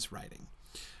is writing.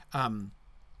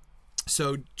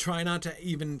 So try not to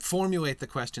even formulate the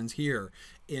questions here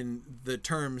in the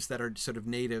terms that are sort of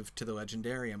native to the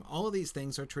legendarium. All of these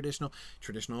things are traditional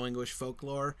English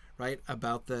folklore, right?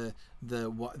 About the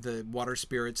water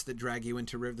spirits that drag you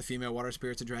into the female water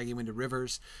spirits that drag you into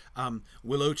rivers.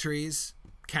 Willow trees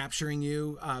capturing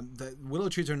you. The willow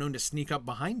trees are known to sneak up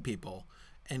behind people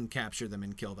and capture them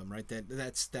and kill them, right?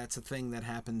 That's a thing that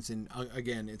happens in,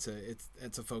 again, it's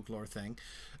a folklore thing.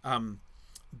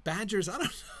 Badgers, I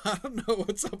don't know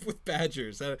what's up with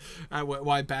badgers.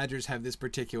 Why badgers have this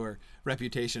particular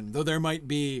reputation, though there might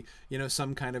be,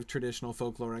 some kind of traditional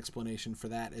folklore explanation for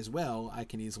that as well. I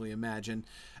can easily imagine.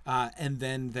 And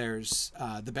then there's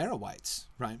the barrow wights,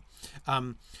 right?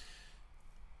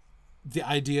 The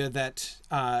idea that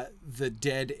the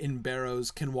dead in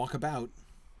barrows can walk about,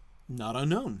 not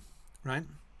unknown, right?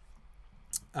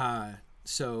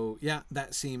 So yeah,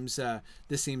 that seems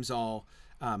this seems all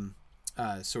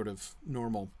sort of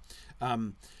normal.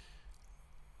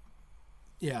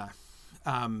 He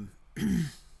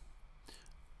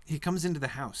comes into the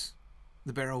house.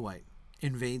 The barrow wight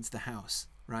invades the house,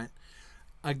 right?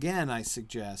 Again, I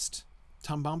suggest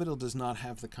Tom Bombadil does not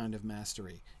have the kind of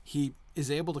mastery. He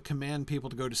is able to command people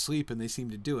to go to sleep, and they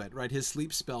seem to do it, right? His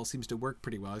sleep spell seems to work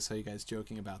pretty well. I saw you guys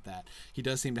joking about that. He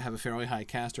does seem to have a fairly high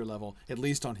caster level, at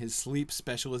least on his sleep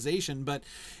specialization, but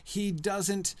he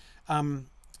doesn't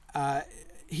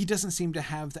seem to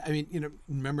have the, I mean,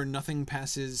 remember, nothing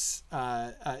passes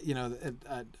the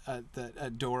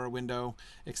door or window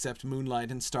except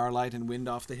moonlight and starlight and wind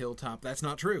off the hilltop. That's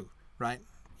not true, right?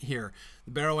 Here,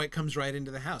 the barrow wight comes right into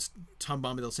the house. Tom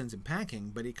Bombadil sends him packing,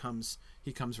 but he comes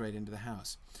right into the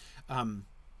house. I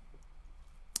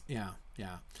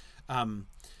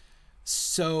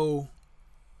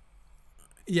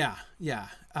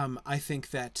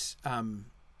think that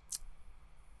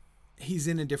he's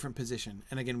in a different position,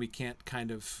 and again, we can't kind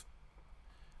of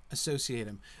associate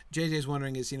him. JJ's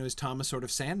wondering, is Tom a sort of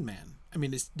Sandman? I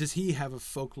mean, does he have a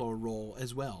folklore role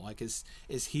as well? Like, is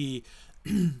he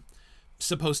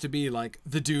supposed to be like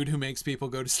the dude who makes people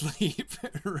go to sleep,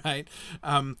 right?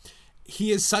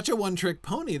 He is such a one-trick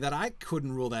pony that I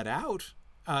couldn't rule that out.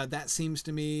 That seems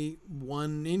to me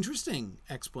one interesting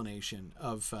explanation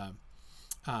of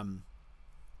Now,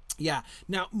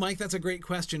 Mike, that's a great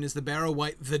question. Is the barrow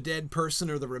wight the dead person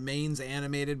or the remains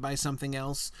animated by something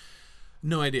else?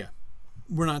 No idea.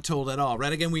 We're not told at all,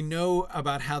 right? Again, we know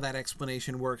about how that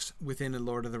explanation works within a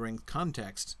Lord of the Rings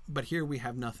context, but here we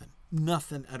have nothing.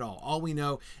 Nothing at all. All we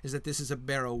know is that this is a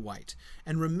barrow wight.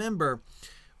 And remember,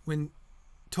 when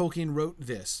Tolkien wrote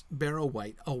this, barrow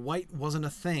wight, a wight wasn't a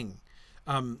thing.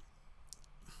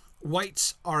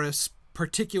 Wights are a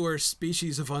particular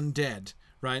species of undead,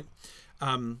 right?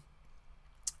 But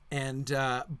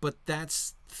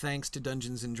that's thanks to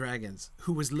Dungeons and Dragons,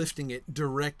 who was lifting it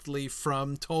directly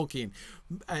from Tolkien.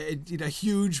 A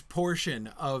huge portion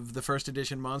of the first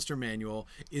edition Monster Manual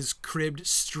is cribbed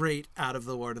straight out of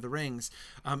the Lord of the Rings.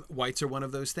 Wights are one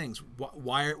of those things.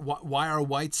 Why are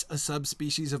wights a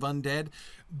subspecies of undead?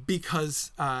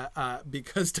 Because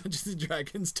Dungeons and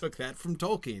Dragons took that from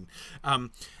Tolkien.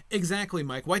 Exactly,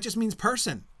 Mike. Wight just means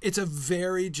person. It's a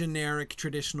very generic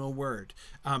traditional word.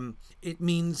 It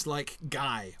means like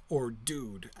guy or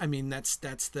dude. I mean, that's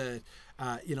the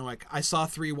like I saw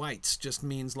three wights just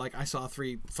means like I saw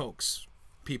three folks,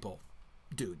 people,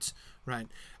 dudes, right?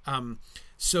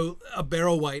 So a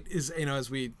barrow wight is, as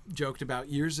we joked about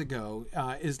years ago,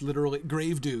 is literally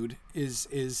grave dude is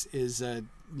a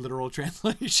literal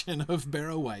translation of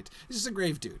barrow wight. This is a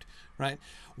grave dude, right?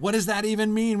 What does that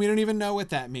even mean? We don't even know what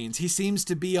that means. He seems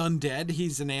to be undead.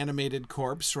 He's an animated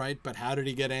corpse, right? But how did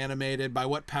he get animated? By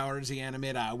what power does he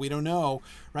animate? We don't know,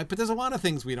 right? But there's a lot of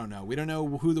things we don't know. We don't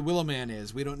know who the Willow Man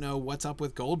is. We don't know what's up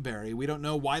with Goldberry. We don't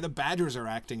know why the badgers are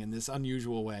acting in this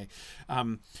unusual way.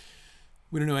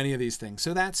 We don't know any of these things.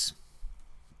 So that's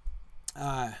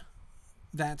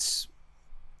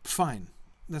fine.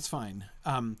 That's fine.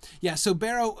 So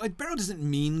barrow doesn't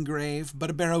mean grave, but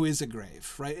a barrow is a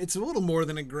grave, right? It's a little more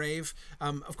than a grave.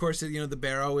 Of course, the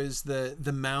barrow is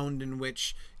the mound in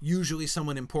which usually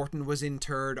someone important was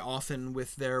interred, often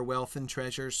with their wealth and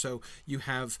treasures. So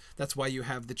that's why you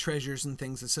have the treasures and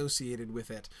things associated with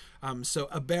it. So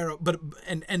a barrow,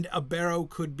 and a barrow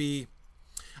could be,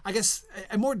 I guess,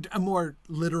 a more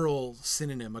literal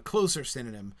synonym, a closer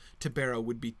synonym to barrow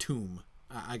would be tomb,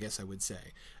 I guess I would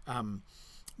say.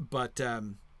 But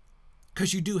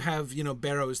because you do have,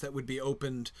 barrows that would be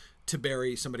opened to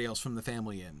bury somebody else from the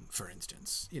family in, for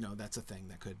instance. That's a thing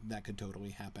that could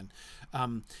totally happen.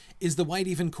 Is the wight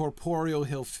even corporeal?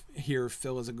 Here,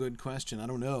 Phil, is a good question. I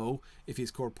don't know if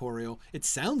he's corporeal. It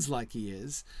sounds like he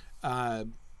is.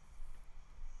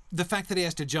 the fact that he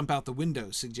has to jump out the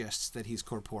window suggests that he's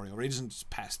corporeal, or he doesn't just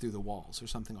pass through the walls or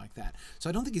something like that. So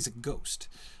I don't think he's a ghost.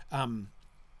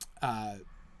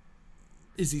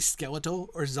 Is he skeletal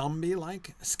or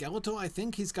zombie-like? Skeletal, I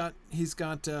think. He's got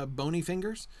bony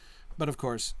fingers, but of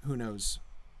course, who knows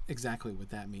exactly what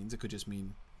that means? It could just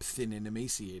mean thin and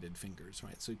emaciated fingers,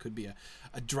 right? So it could be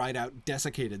a dried-out,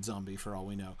 desiccated zombie for all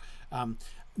we know.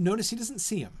 Notice he doesn't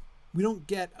see him. We don't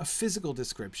get a physical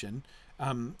description.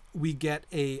 We get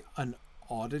an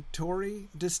auditory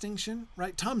distinction,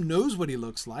 right? Tom knows what he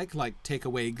looks like take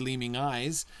away gleaming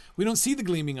eyes. We don't see the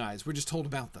gleaming eyes. We're just told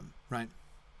about them, right?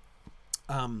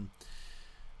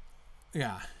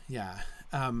 Yeah. Yeah,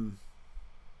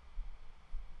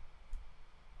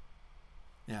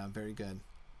 very good.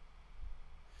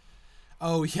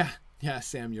 Oh, yeah,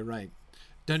 Sam, you're right.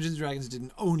 Dungeons & Dragons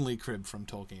didn't only crib from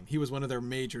Tolkien. He was one of their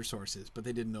major sources, but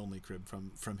they didn't only crib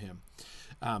from him.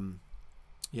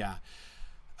 Yeah.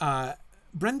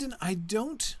 Brendan, I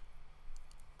don't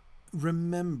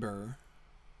remember.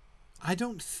 I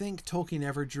don't think Tolkien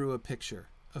ever drew a picture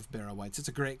of Barrow-wights. It's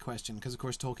a great question, because, of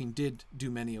course, Tolkien did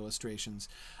do many illustrations.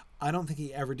 I don't think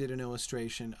he ever did an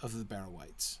illustration of the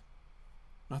Barrow-wights.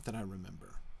 Not that I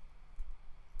remember.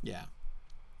 Yeah.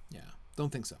 Don't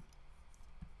think so.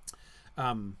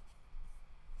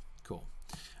 Cool.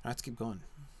 Let's keep going.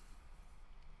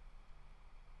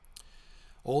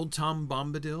 Old Tom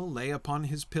Bombadil lay upon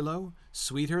his pillow,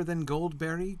 sweeter than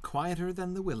goldberry, quieter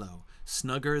than the willow,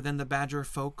 snugger than the badger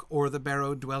folk or the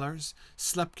barrow dwellers,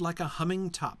 slept like a humming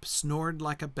top, snored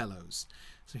like a bellows.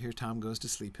 So here Tom goes to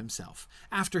sleep himself.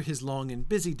 After his long and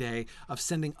busy day of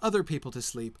sending other people to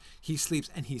sleep, he sleeps,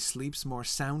 and he sleeps more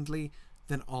soundly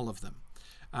than all of them.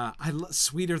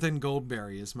 Sweeter than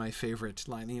goldberry is my favorite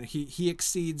line. You know, he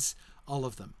exceeds all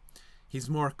of them. He's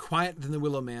more quiet than the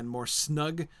willow man, more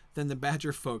snug than the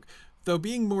badger folk. Though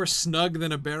being more snug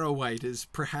than a barrow-wight is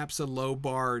perhaps a low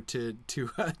bar to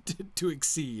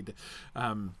exceed,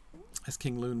 as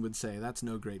King Loon would say. That's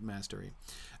no great mastery.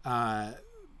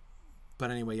 But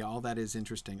anyway, yeah, all that is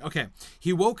interesting. Okay.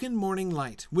 He woke in morning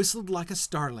light, whistled like a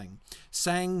starling,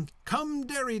 sang, "Come,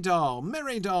 Derry doll,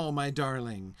 merry doll, my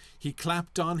darling." He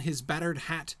clapped on his battered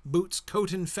hat, boots,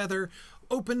 coat, and feather,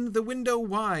 opened the window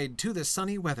wide to the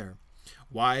sunny weather.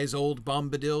 Wise old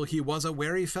Bombadil, he was a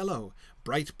wary fellow.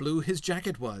 Bright blue his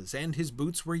jacket was, and his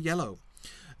boots were yellow.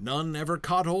 None ever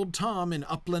caught old Tom in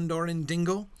upland or in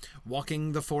dingle,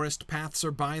 walking the forest paths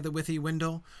or by the withy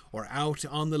windle, or out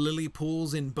on the lily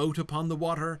pools in boat upon the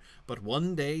water. But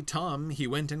one day Tom, he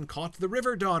went and caught the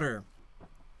river daughter.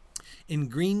 In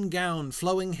green gown,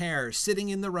 flowing hair, sitting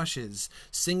in the rushes,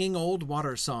 singing old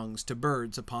water songs to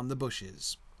birds upon the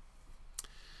bushes.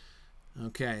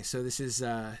 Okay, so this is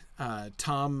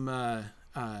Tom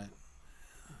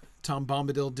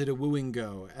Bombadil did a wooing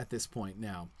go at this point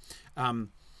now.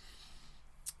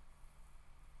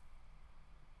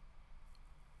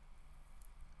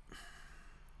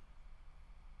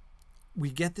 We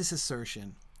get this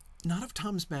assertion, not of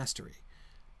Tom's mastery,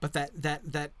 but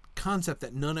that concept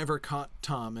that none ever caught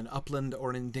Tom in upland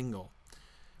or in dingle,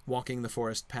 walking the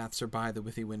forest paths or by the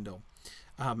withy windle.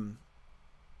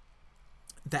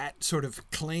 That sort of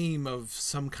claim of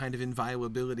some kind of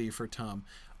inviolability for Tom,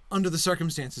 under the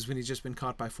circumstances when he's just been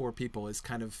caught by 4 people, is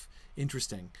kind of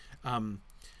interesting.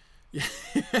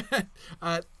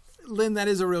 Lynn, that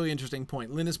is a really interesting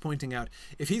point. Lynn is pointing out,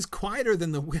 if he's quieter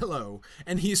than the willow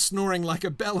and he's snoring like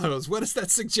a bellows, what does that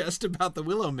suggest about the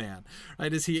willow man?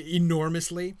 Right? Is he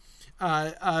enormously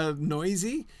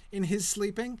noisy in his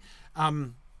sleeping?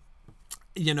 I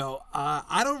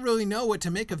don't really know what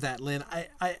to make of that, Lynn.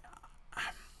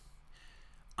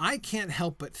 I can't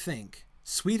help but think,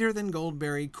 sweeter than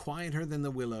goldberry, quieter than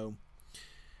the willow.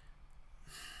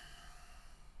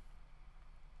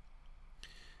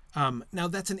 Now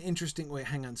that's an interesting way.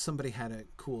 Hang on, somebody had a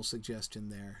cool suggestion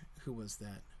there. Who was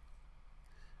that?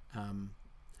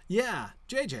 Yeah,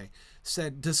 JJ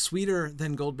said, does sweeter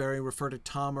than goldberry refer to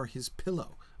Tom or his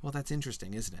pillow? Well, that's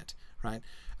interesting, isn't it? Right?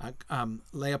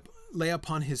 Lay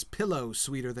upon his pillow,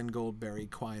 sweeter than goldberry,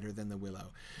 quieter than the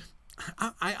willow.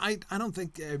 I don't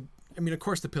think. I mean, of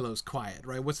course, the pillow's quiet,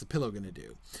 right? What's the pillow going to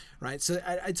do, right? So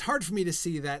it's hard for me to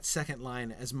see that second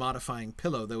line as modifying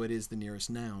pillow, though it is the nearest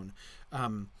noun.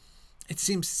 It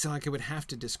seems like it would have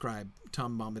to describe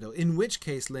Tom Bombadil, in which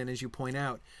case, Lynn, as you point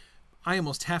out, I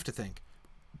almost have to think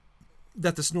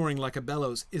that the snoring like a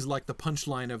bellows is like the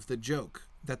punchline of the joke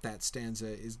that stanza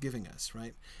is giving us,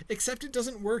 right? Except it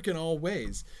doesn't work in all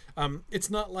ways. It's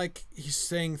not like he's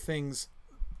saying things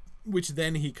which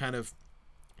then he kind of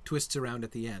twists around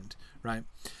at the end, right?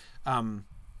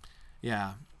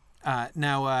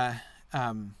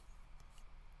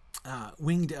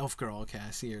 Winged Elf Girl. Okay,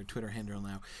 I see your Twitter handle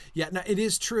now. Yeah, now it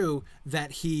is true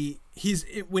that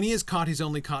when he is caught, he's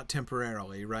only caught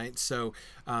temporarily, right? So,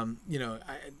 you know,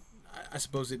 I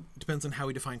suppose it depends on how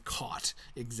we define caught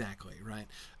exactly, right?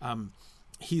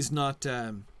 He's not.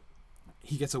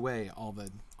 He gets away all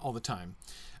the time.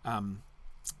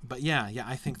 But yeah,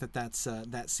 I think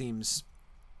that seems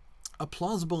a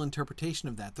plausible interpretation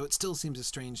of that, though it still seems a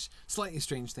slightly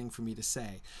strange thing for me to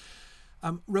say.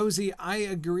 Rosie, I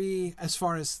agree as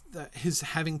far as his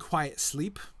having quiet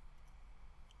sleep.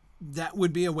 That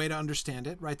would be a way to understand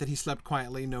it, right? That he slept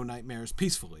quietly, no nightmares,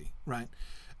 peacefully, right?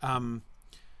 I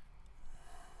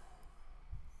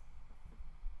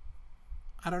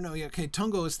don't know. Okay,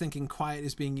 Tungo is thinking quiet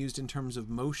is being used in terms of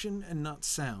motion and not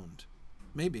sound.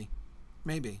 Maybe.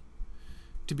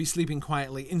 To be sleeping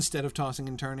quietly instead of tossing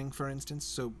and turning, for instance.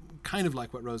 So kind of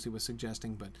like what Rosie was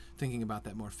suggesting, but thinking about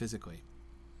that more physically.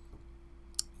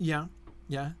 Yeah.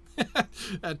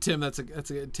 Tim,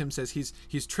 Tim says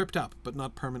he's tripped up but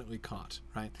not permanently caught,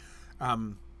 right?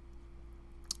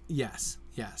 Yes.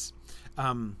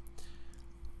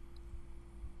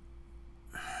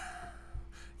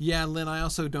 Yeah, Lynn, I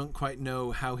also don't quite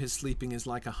know how his sleeping is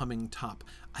like a humming top.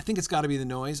 I think it's got to be the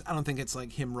noise. I don't think it's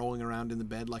like him rolling around in the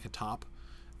bed like a top.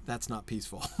 That's not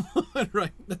peaceful,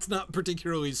 right? That's not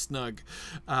particularly snug,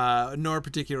 nor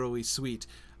particularly sweet.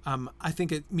 I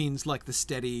think it means like the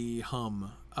steady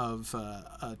hum of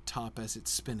a top as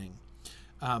it's spinning.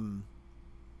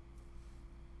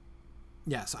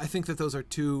 Yes, I think that those are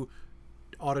two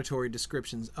auditory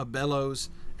descriptions, a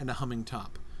bellows and a humming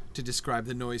top, to describe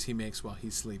the noise he makes while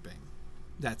he's sleeping.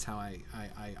 That's how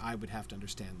I would have to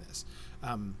understand this.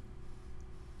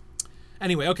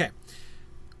 Anyway, okay.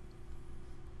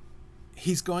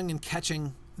 He's going and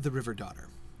catching the river daughter,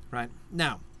 right?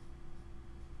 Now,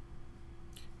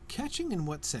 catching in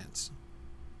what sense?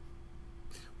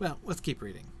 Well, let's keep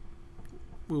reading.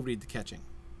 We'll read the catching.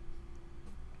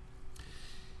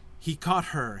 He caught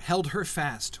her, held her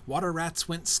fast, water rats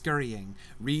went scurrying,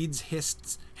 reeds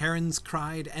hissed, herons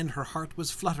cried, and her heart was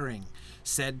fluttering.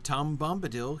 Said Tom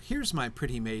Bombadil, here's my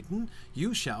pretty maiden,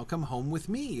 you shall come home with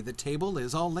me, the table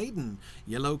is all laden,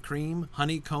 yellow cream,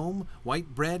 honeycomb,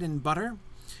 white bread and butter,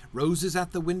 roses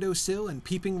at the window sill and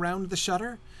peeping round the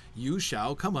shutter. You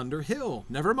shall come under hill,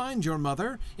 never mind your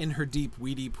mother, in her deep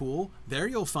weedy pool, there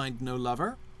you'll find no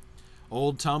lover.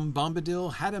 Old Tom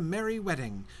Bombadil had a merry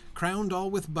wedding, crowned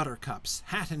all with buttercups,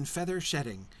 hat and feather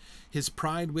shedding. His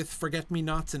bride with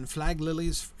forget-me-nots and flag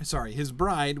lilies for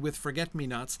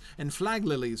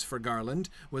garland,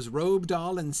 was robed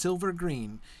all in silver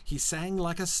green. He sang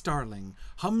like a starling,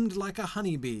 hummed like a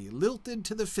honeybee, lilted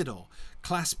to the fiddle,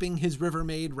 clasping his river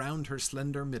maid round her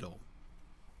slender middle.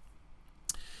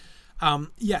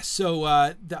 Yes, so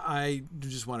I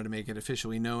just wanted to make it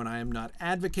officially known I am not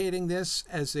advocating this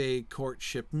as a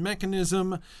courtship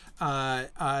mechanism.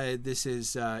 This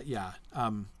is, I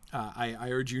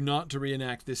urge you not to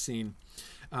reenact this scene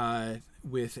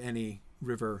with any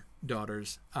river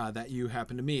daughters that you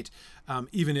happen to meet,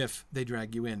 even if they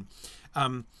drag you in.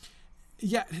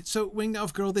 Yeah, so Winged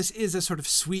Elf Girl, this is a sort of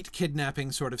sweet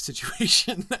kidnapping sort of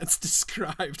situation that's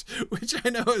described, which I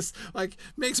know is like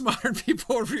makes modern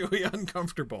people really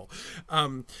uncomfortable.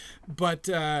 But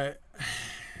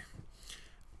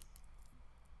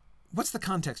what's the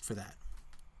context for that?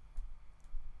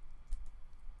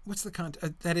 What's the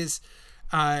that is,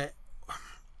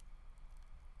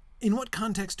 in what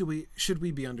context should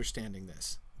we be understanding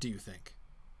this, do you think?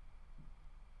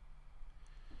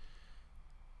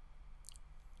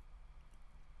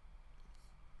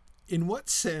 In what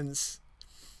sense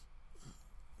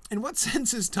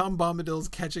is Tom Bombadil's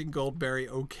catching Goldberry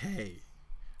okay,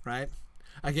 right?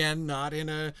 Again, not in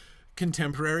a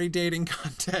contemporary dating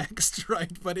context,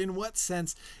 right? But in what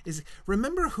sense is...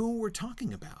 Remember who we're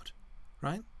talking about,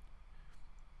 right?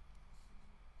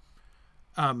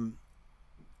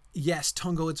 Yes,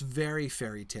 Tungo, it's very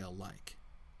fairy tale-like.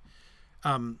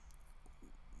 When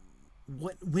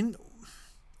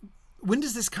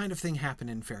does this kind of thing happen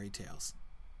in fairy tales?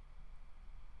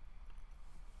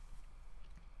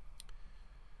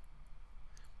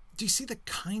 Do you see the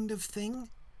kind of thing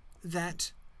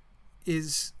that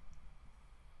is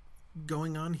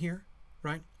going on here,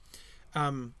 right?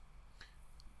 Can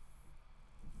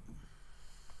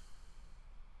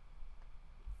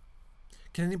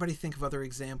anybody think of other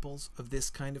examples of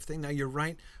this kind of thing? Now, you're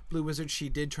right, Blue Wizard, she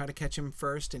did try to catch him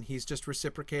first, and he's just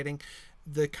reciprocating.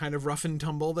 The kind of rough and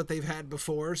tumble that they've had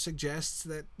before suggests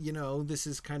that, you know, this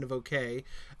is kind of okay.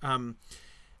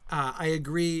 I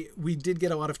agree, we did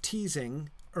get a lot of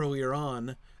teasing earlier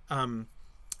on,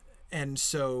 and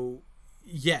so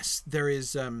yes, there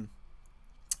is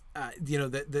you know,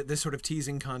 the sort of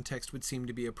teasing context would seem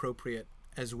to be appropriate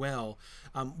as well.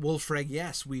 Wulfreg,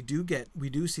 yes, we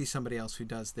do see somebody else who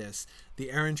does this.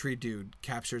 The errantry dude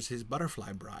captures his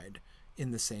butterfly bride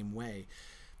in the same way.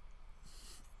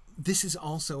 This is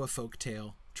also a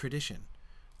folktale tradition.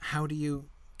 How do you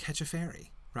catch a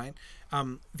fairy, right?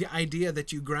 The idea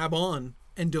that you grab on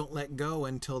and don't let go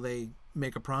until they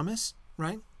make a promise,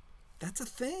 right? That's a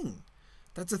thing.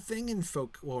 That's a thing in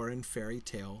folklore and fairy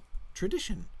tale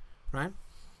tradition, right?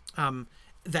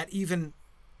 That even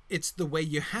it's the way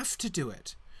you have to do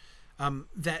it.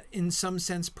 That in some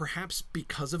sense, perhaps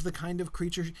because of the kind of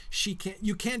creature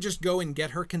you can't just go and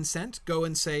get her consent, go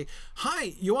and say,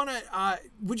 hi, you want to,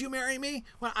 would you marry me?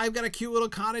 Well, I've got a cute little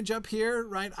cottage up here,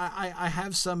 right? I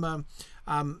have some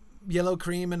yellow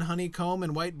cream and honeycomb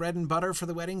and white bread and butter for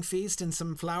the wedding feast and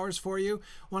some flowers for you.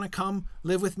 Want to come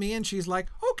live with me? And she's like,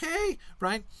 okay,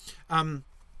 right?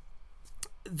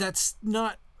 That's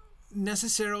not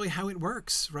necessarily how it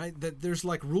works, right? That there's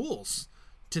like rules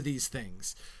to these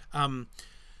things.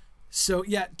 So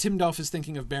yeah, Tim Dolph is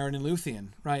thinking of Beren and Luthien,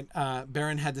 right?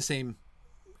 Beren had the same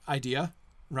idea,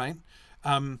 right?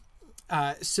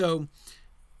 So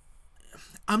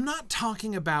I'm not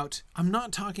talking about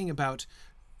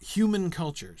human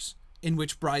cultures in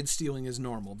which bride stealing is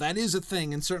normal. That is a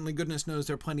thing, and certainly goodness knows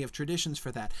there are plenty of traditions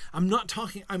for that.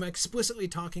 I'm explicitly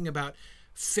talking about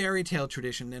fairy tale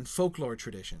tradition and folklore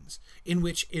traditions in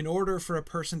which, in order for a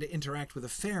person to interact with a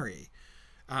fairy,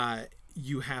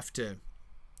 you have to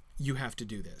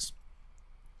do this.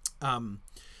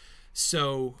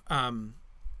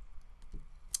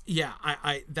 Yeah,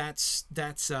 that's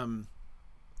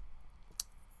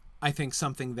I think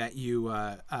something that you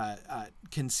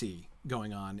can see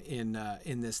going on in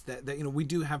this, that you know, we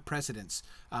do have precedents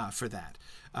for that.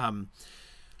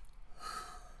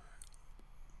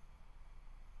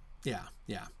 Yeah.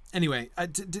 Anyway,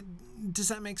 does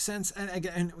that make sense? And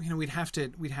again, you know, we'd have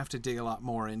to dig a lot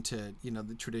more into, you know,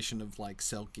 the tradition of like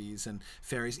Selkies and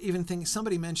fairies. Even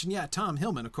somebody mentioned, yeah, Tom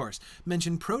Hillman, of course,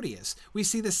 mentioned Proteus. We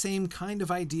see the same kind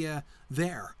of idea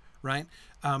there, right?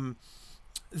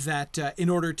 That in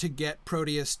order to get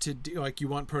Proteus to do, like, you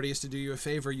want Proteus to do you a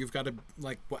favor, you've got to,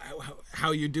 like,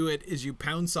 how you do it is you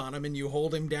pounce on him and you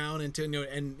hold him down until,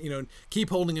 you know, keep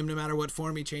holding him no matter what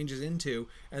form he changes into,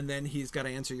 and then he's got to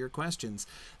answer your questions.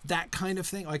 That kind of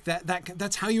thing, like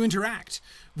that's how you interact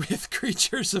with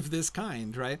creatures of this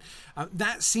kind, right?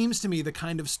 That seems to me the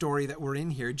kind of story that we're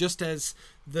in here, just as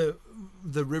the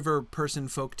river person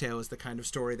folktale is the kind of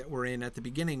story that we're in at the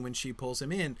beginning when she pulls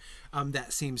him in.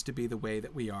 That seems to be the way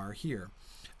that we are here.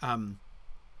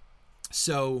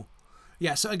 So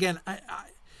again,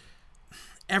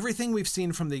 everything we've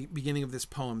seen from the beginning of this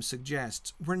poem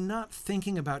suggests we're not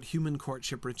thinking about human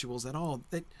courtship rituals at all.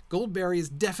 That Goldberry is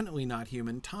definitely not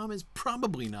human. Tom is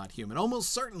probably not human.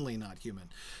 Almost certainly not human.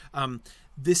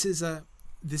 This is a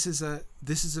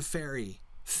fairy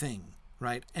thing,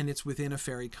 right? And it's within a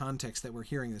fairy context that we're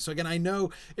hearing this. So again, I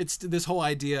know it's this whole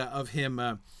idea of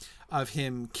him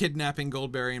kidnapping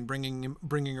Goldberry and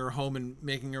bringing her home and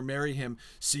making her marry him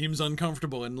seems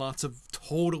uncomfortable in lots of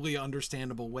totally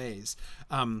understandable ways.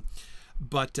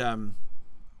 But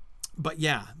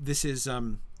yeah, this is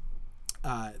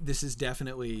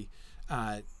definitely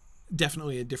a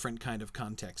different kind of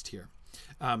context here.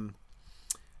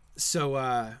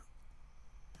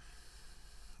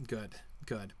 Good.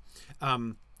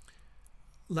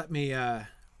 Let me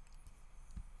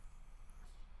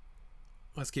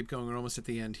let's keep going. We're almost at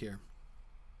the end here.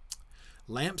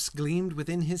 Lamps gleamed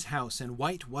within his house, and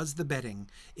white was the bedding.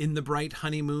 In the bright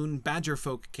honeymoon, badger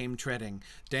folk came treading,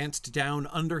 danced down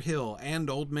under hill, and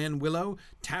old man Willow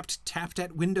tapped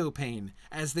at window pane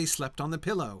as they slept on the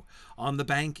pillow. On the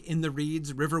bank in the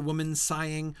reeds, river woman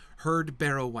sighing, heard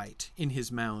Barrow White in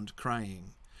his mound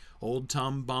crying. Old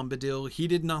Tom Bombadil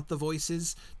heeded not the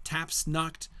voices, taps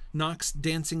knocks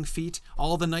dancing feet,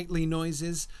 all the nightly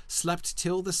noises, slept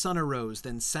till the sun arose,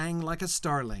 then sang like a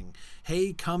starling,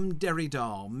 hey come Derry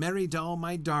doll, merry doll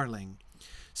my darling,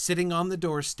 sitting on the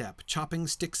doorstep, chopping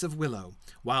sticks of willow,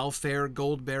 while fair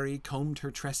Goldberry combed her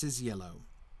tresses yellow.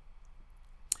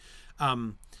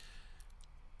 I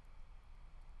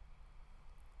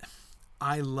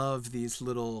love these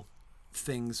little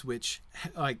things which,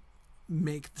 like,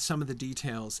 make some of the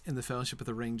details in the Fellowship of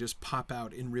the Ring just pop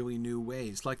out in really new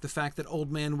ways, like the fact that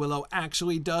old man Willow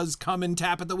actually does come and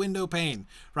tap at the window pane,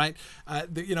 right?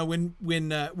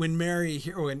 When Mary,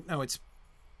 it's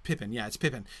Pippin, yeah, it's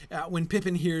Pippin. When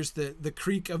Pippin hears the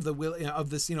creak of the of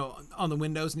this, on the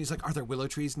windows, and he's like, "Are there willow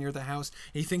trees near the house?"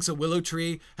 And he thinks a willow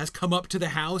tree has come up to the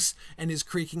house and is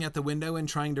creaking at the window and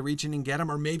trying to reach in and get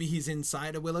him, or maybe he's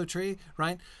inside a willow tree,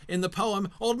 right? In the poem,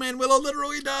 Old Man Willow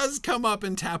literally does come up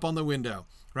and tap on the window,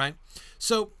 right?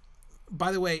 So,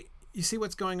 by the way, you see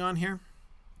what's going on here?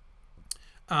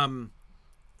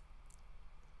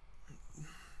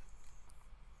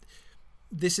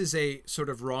 This is a sort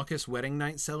of raucous wedding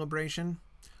night celebration,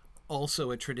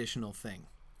 also a traditional thing,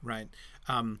 right?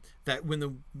 That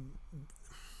when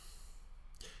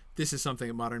this is something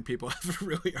that modern people have a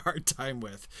really hard time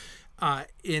with.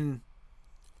 In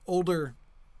older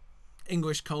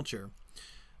English culture,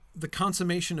 the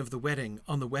consummation of the wedding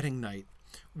on the wedding night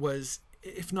was,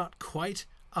 if not quite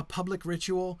a public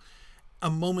ritual, a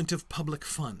moment of public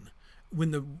fun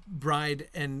when the bride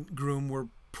and groom were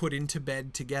put into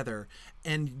bed together,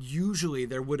 and usually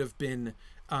there would have been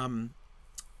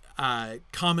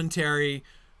commentary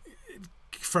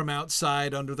from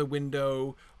outside under the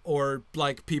window, or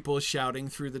like people shouting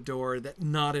through the door. That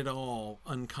not at all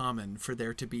uncommon for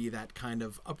there to be that kind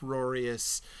of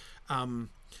uproarious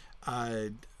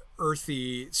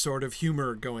earthy sort of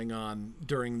humor going on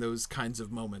during those kinds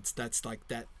of moments. That's like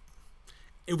that.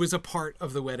 It was a part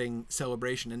of the wedding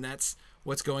celebration, and that's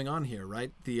what's going on here,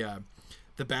 right?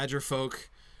 The Badger folk,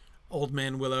 Old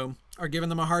Man Willow, are giving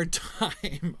them a hard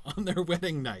time on their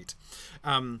wedding night.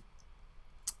 And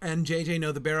JJ,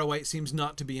 no, the Barrow-wight seems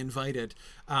not to be invited.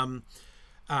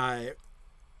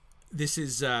 This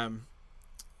is,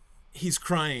 he's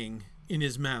crying in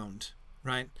his mound,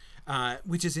 right?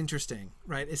 Which is interesting,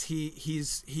 right? As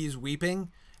he's weeping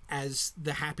as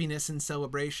the happiness and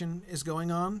celebration is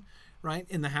going on, right,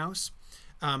 in the house.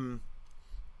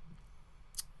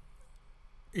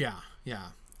 Yeah.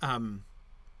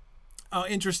 Oh,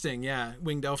 interesting. Yeah.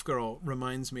 Winged Elf Girl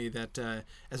reminds me that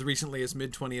as recently as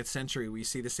mid-20th century, we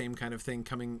see the same kind of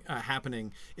thing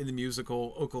happening in the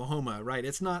musical Oklahoma, right?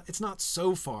 It's not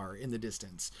so far in the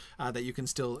distance that you can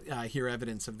still hear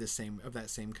evidence of that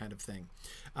same kind of thing.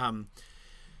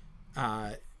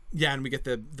 Yeah, and we get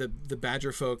the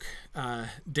Badger folk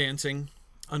dancing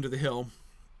under the hill.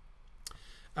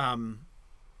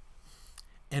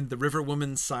 And the river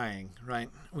woman sighing, right?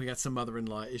 We got some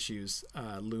mother-in-law issues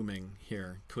looming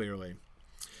here, clearly.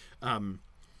 But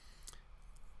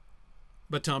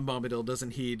Tom Bombadil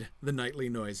doesn't heed the nightly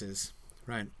noises,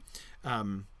 right?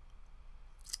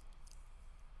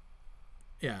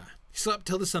 Yeah, he slept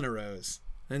till the sun arose,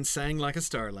 then sang like a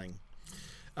starling.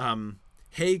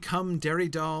 Hey, come, derry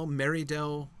doll, merry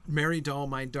doll,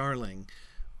 my darling,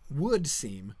 would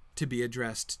seem to be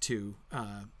addressed to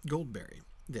Goldberry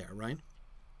there, right?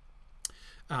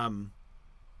 Okay,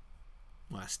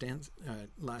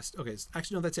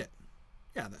 actually, no, that's it.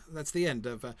 Yeah, that's the end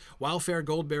of while fair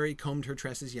Goldberry combed her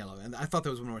tresses yellow. And I thought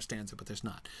there was one more stanza, but there's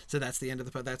not. So that's the end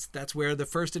of that's where the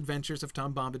first adventures of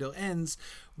Tom Bombadil ends,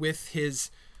 with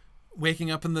his waking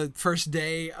up on the first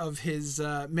day of his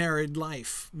married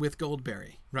life with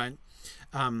Goldberry, right?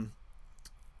 And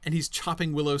he's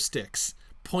chopping willow sticks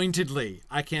pointedly,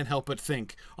 I can't help but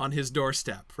think, on his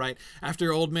doorstep, right?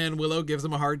 After Old Man Willow gives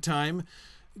him a hard time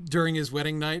during his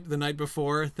wedding night, the night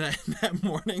before, that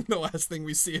morning, the last thing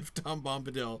we see of Tom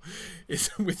Bombadil is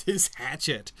with his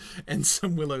hatchet and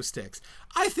some willow sticks.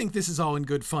 I think this is all in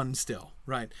good fun still,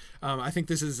 right? I think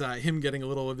this is him getting a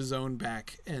little of his own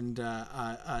back and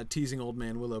teasing Old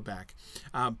Man Willow back.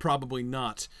 Probably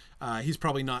not. He's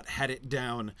probably not had it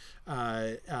down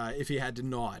if he had to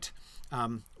gnaw it.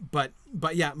 But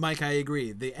yeah, Mike, I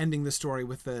agree. The ending the story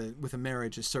with a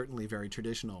marriage is certainly very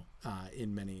traditional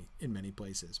in many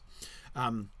places.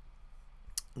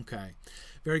 Okay,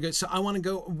 very good. So I want to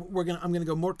go. I'm gonna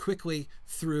go more quickly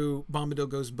through Bombadil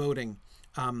Goes Boating.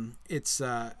 It's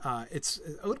a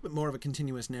little bit more of a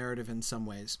continuous narrative in some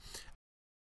ways.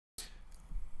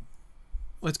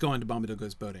 Let's go on to Bombadil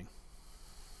Goes Boating.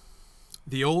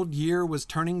 The old year was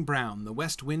turning brown. The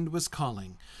west wind was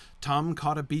calling. Tom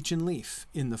caught a beechen leaf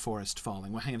in the forest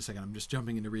falling. Well, hang on a second. I'm just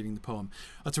jumping into reading the poem.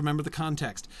 Let's remember the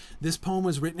context. This poem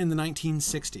was written in the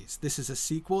 1960s. This is a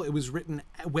sequel. It was written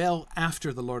well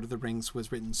after The Lord of the Rings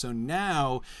was written. So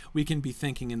now we can be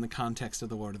thinking in the context of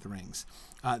The Lord of the Rings.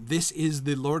 This is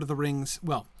the Lord of the Rings.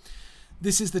 Well,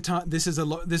 this is a Tom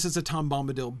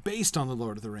Bombadil based on The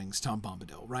Lord of the Rings, Tom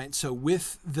Bombadil, right? So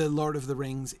with The Lord of the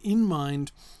Rings in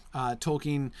mind,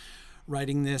 Tolkien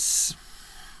writing this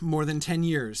more than 10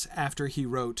 years after he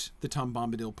wrote the Tom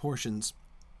Bombadil portions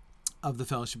of the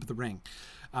Fellowship of the Ring.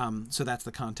 So that's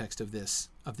the context of this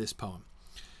poem.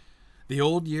 The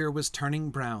old year was turning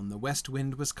brown, the west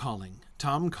wind was calling.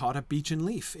 Tom caught a beechen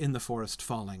leaf in the forest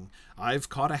falling. I've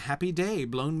caught a happy day,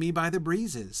 blown me by the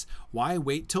breezes. Why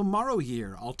wait till morrow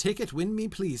year? I'll take it when me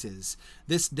pleases.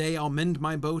 This day I'll mend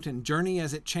my boat and journey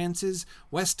as it chances,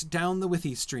 west down the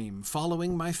Withy stream,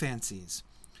 following my fancies.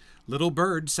 Little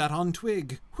bird sat on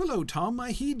twig. Willow, Tom,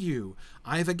 I heed you.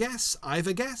 I've a guess,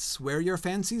 where your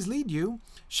fancies lead you.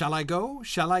 Shall I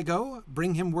go,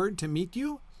 bring him word to meet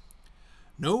you?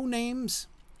 No names,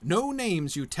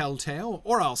 you telltale,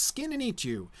 or I'll skin and eat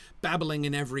you, babbling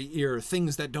in every ear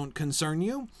things that don't concern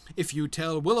you. If you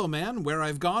tell Willow Man where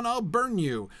I've gone, I'll burn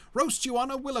you, roast you on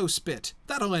a willow spit,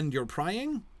 that'll end your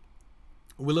prying.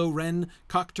 Willow Wren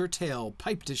cocked her tail,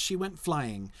 piped as she went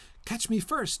flying. Catch me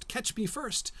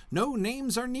first, no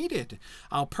names are needed.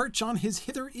 I'll perch on his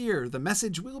hither ear, the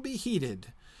message will be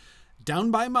heeded. Down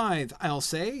by Mythe, I'll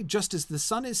say, just as the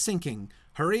sun is sinking.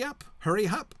 Hurry up,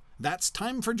 that's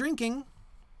time for drinking.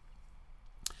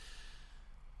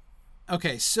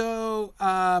 Okay, so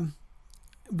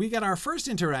we got our first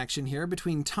interaction here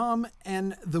between Tom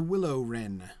and the Willow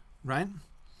Wren, right?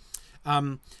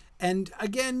 And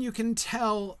again, you can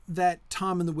tell that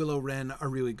Tom and the Willow Wren are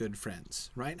really good friends,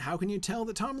 right? How can you tell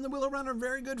that Tom and the Willow Wren are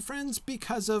very good friends?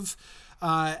 Because of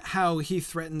how he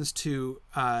threatens to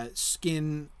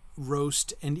skin,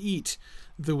 roast, and eat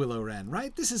the Willow Wren,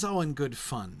 right? This is all in good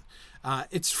fun.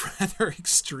 It's rather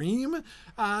extreme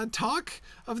talk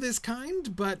of this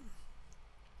kind, but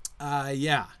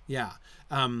yeah.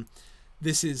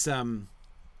 This is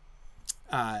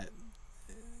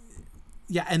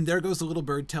yeah, and there goes the little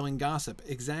bird telling gossip.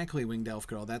 Exactly, Winged Elf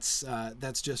Girl. That's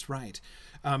just right.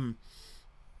 By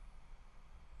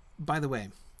the way,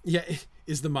 yeah,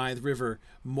 is the Mythe River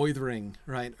moithering,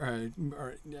 right? Or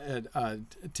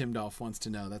Tim Dolph wants to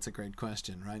know. That's a great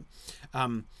question, right?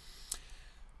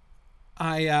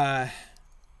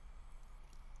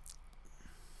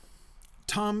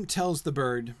 Tom tells the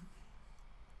bird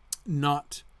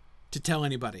not to tell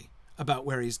anybody about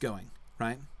where he's going,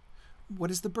 right? What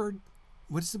is the bird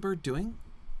doing?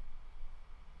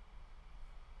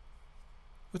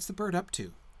 What's the bird up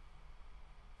to?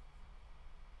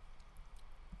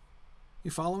 You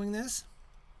following this?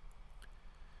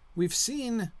 We've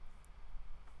seen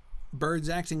birds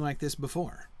acting like this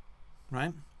before,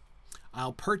 right?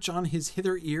 I'll perch on his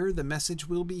hither ear, the message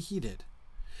will be heeded.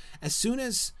 As soon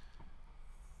as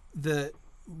the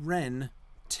wren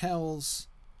tells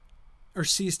or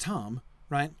sees Tom,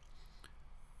 right?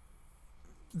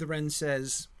 The wren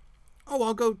says, oh,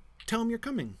 I'll go tell him you're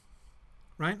coming,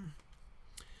 right?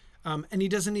 And he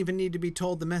doesn't even need to be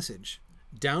told the message.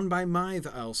 Down by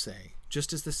Mythe, I'll say,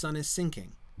 just as the sun is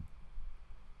sinking.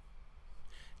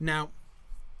 Now,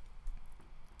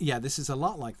 yeah, this is a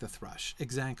lot like the thrush.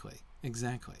 Exactly.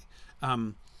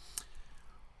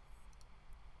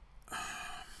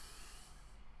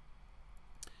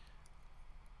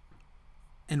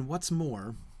 And what's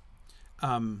more,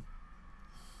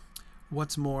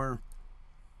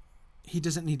 he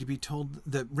doesn't need to be told,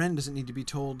 the wren doesn't need to be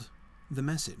told the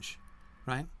message,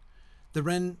 right? The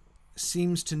wren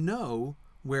seems to know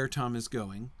where Tom is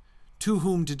going, to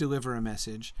whom to deliver a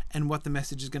message, and what the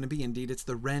message is going to be. Indeed, it's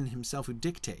the wren himself who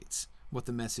dictates what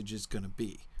the message is going to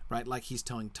be, right? Like he's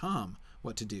telling Tom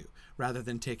what to do, rather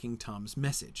than taking Tom's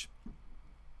message.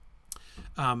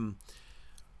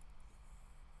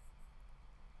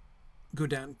 Go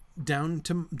down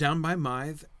by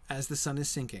Mythe as the sun is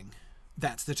sinking.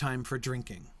 That's the time for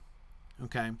drinking.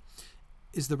 Okay?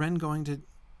 Is the wren going to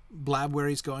blab where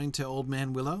he's going to Old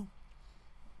Man Willow?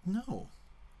 No.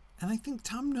 And I think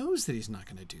Tom knows that he's not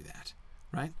going to do that,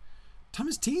 right? Tom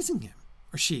is teasing him.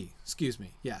 Or she, excuse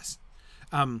me. Yes.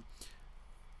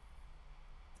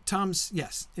 Tom's,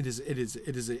 yes, it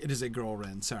is a girl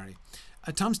wren, sorry.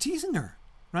 Tom's teasing her,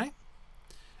 right?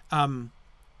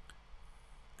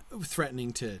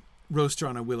 Threatening to roast her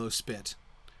on a willow spit,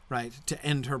 right? To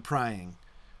end her prying.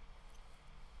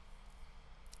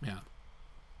 Yeah.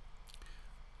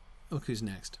 Look who's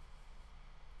next.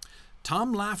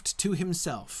 Tom laughed to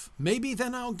himself. Maybe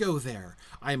then I'll go there.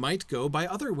 I might go by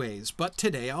other ways, but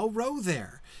today I'll row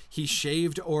there. He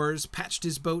shaved oars, patched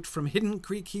his boat, from hidden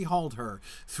creek he hauled her,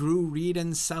 through reed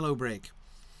and sallow brake,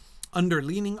 under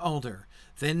leaning alder.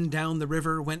 Then down the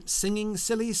river went singing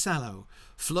silly sallow,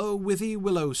 flow withy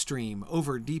willow stream,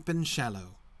 over deep and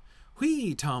shallow.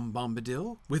 Whee, Tom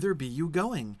Bombadil, whither be you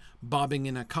going, bobbing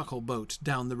in a cockle boat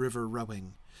down the river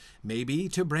rowing? Maybe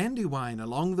to Brandywine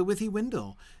along the Withy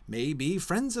Windle, maybe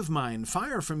friends of mine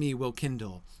fire for me will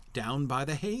kindle, down by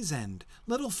the Hayes End,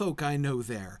 little folk I know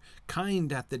there,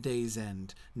 kind at the day's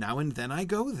end, now and then I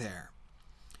go there.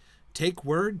 Take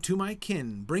word to my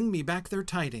kin, bring me back their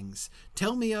tidings.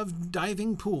 Tell me of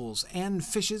diving pools and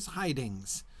fishes'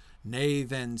 hidings. Nay,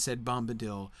 then, said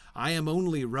Bombadil, I am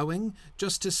only rowing,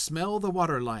 just to smell the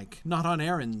water like, not on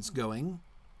errands going.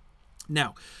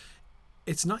 Now,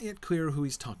 it's not yet clear who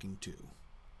he's talking to,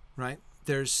 right?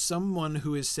 There's someone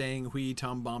who is saying, "We,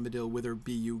 Tom Bombadil, whither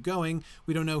be you going?"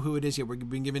 We don't know who it is yet. We're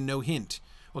being given no hint.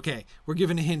 Okay, we're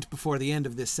given a hint before the end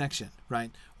of this section,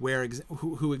 right?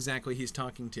 Who exactly he's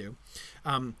talking to.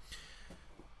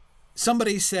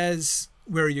 Somebody says,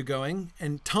 "Where are you going?"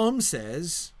 And Tom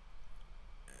says,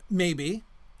 maybe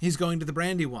he's going to the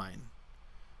Brandywine.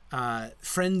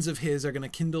 Friends of his are going to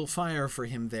kindle fire for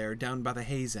him there down by the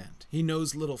Hayes End. He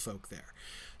knows little folk there.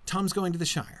 Tom's going to the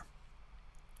Shire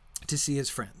to see his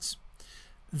friends.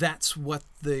 That's what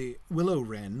the Willow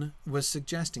Wren was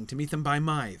suggesting, to meet them by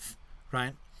Mythe,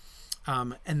 right?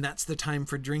 And that's the time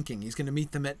for drinking. He's going to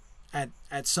meet them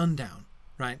at sundown,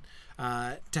 right?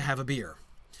 To have a beer.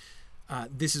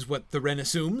 This is what the Wren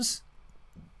assumes.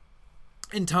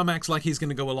 And Tom acts like he's going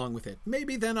to go along with it.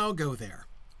 Maybe then I'll go there,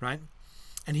 right?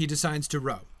 And he decides to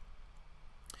row.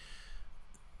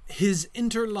 His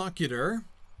interlocutor,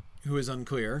 who is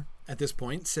unclear at this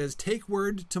point, says, "Take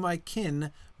word to my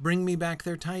kin, bring me back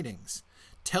their tidings.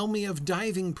 Tell me of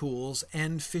diving pools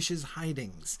and fishes'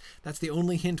 hidings." That's the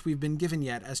only hint we've been given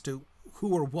yet as to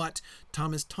who or what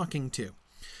Tom is talking to,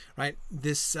 right?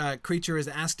 This creature has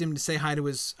asked him to say hi to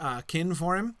his kin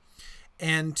for him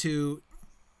and to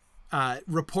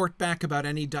report back about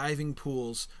any diving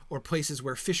pools or places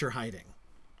where fish are hiding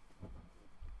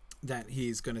that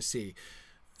he's going to see.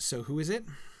 So who is it?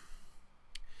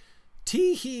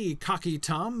 "Tee-hee, cocky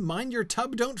Tom, mind your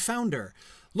tub don't founder.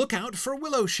 Look out for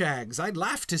willow shags, I'd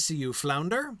laugh to see you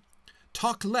flounder.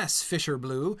 Talk less, fisher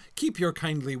blue, keep your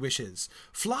kindly wishes.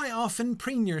 Fly off and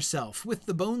preen yourself with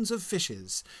the bones of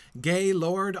fishes. Gay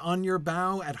lord on your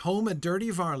bow, at home a dirty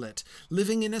varlet,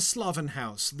 living in a sloven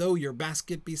house, though your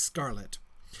basket be scarlet.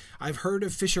 I've heard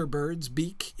of fisher birds'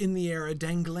 beak in the air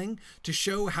a-dangling, to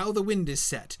show how the wind is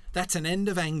set. That's an end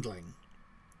of angling."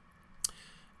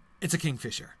 It's a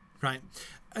kingfisher, right?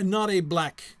 Not a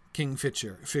black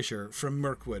kingfisher from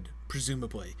Mirkwood,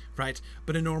 presumably, right?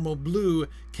 But a normal blue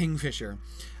kingfisher.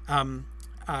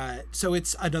 So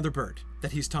it's another bird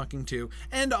that he's talking to.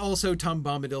 And also Tom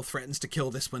Bombadil threatens to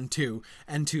kill this one too,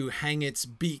 and to hang its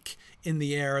beak in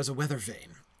the air as a weather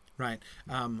vane, right?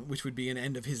 Which would be an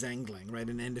end of his angling, right?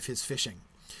 An end of his fishing.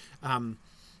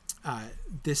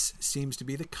 This seems to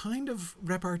be the kind of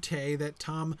repartee that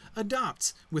Tom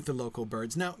adopts with the local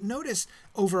birds. Now, notice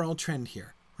overall trend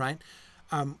here, right?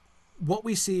 What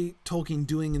we see Tolkien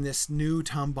doing in this new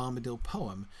Tom Bombadil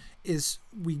poem is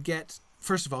we get,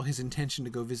 first of all, his intention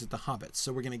to go visit the hobbits.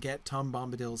 So we're going to get Tom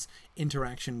Bombadil's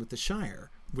interaction with the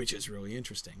Shire, which is really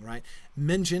interesting, right?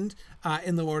 Mentioned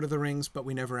in The Lord of the Rings, but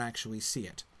we never actually see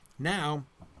it. Now,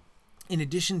 in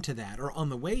addition to that, or on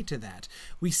the way to that,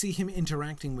 we see him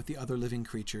interacting with the other living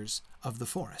creatures of the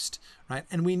forest, right?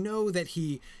 And we know that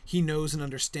he knows and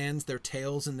understands their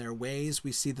tales and their ways.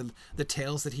 We see the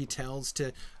tales that he tells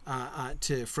to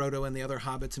Frodo and the other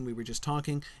hobbits, and we were just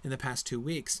talking in the past 2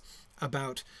 weeks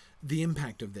about the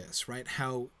impact of this, right?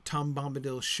 How Tom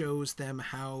Bombadil shows them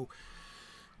how,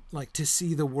 like, to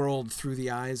see the world through the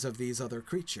eyes of these other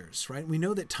creatures, right? We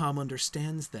know that Tom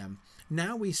understands them.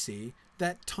 Now we see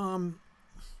that Tom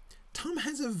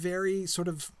has a very sort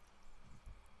of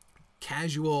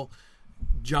casual,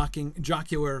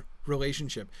 jocular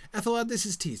relationship. Ethelred, this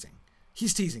is teasing.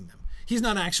 He's teasing them. He's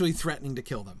not actually threatening to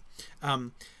kill them.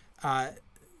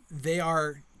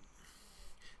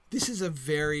 This is a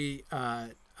very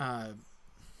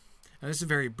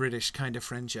British kind of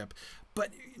friendship.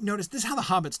 But notice, this is how the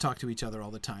hobbits talk to each other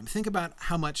all the time. Think about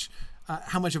how much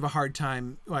of a hard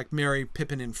time, like, Merry,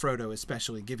 Pippin, and Frodo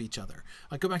especially give each other.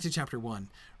 Like, go back to chapter 1,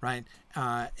 right,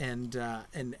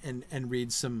 and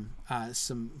read some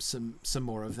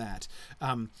more of that.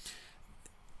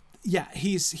 Yeah,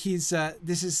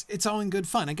 it's all in good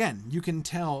fun. Again, you can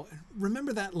tell.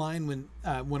 Remember that line when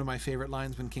one of my favorite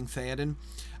lines when King Theoden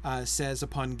says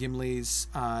upon Gimli's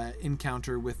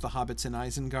encounter with the hobbits in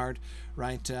Isengard,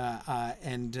 right?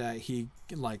 And he,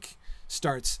 like,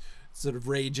 starts sort of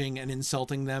raging and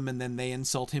insulting them, and then they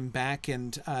insult him back,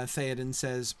 and Theoden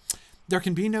says, "There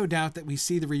can be no doubt that we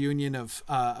see the reunion of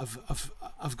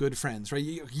good friends," right?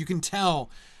 You can tell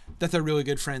that they're really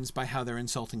good friends by how they're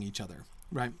insulting each other,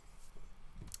 right?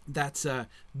 That's a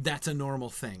normal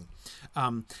thing.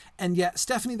 And yet,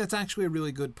 Stephanie, that's actually a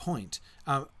really good point.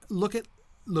 Look at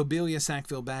Lobelia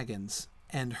Sackville-Baggins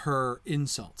and her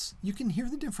insults. You can hear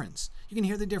the difference. You can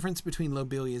hear the difference between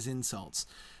Lobelia's insults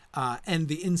and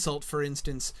the insult, for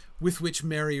instance, with which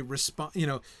Merry responds,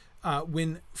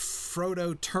 when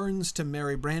Frodo turns to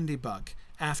Merry Brandybuck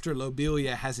after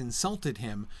Lobelia has insulted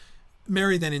him,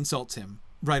 Merry then insults him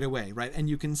right away, right? And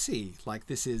you can see, like,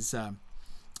 this is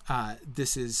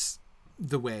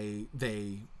the way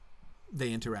they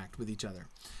interact with each other.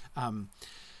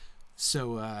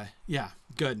 Yeah,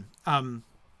 good. Yeah,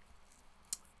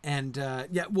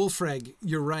 Wulfreg,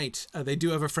 you're right. They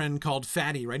do have a friend called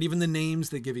Fatty, right? Even the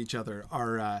names they give each other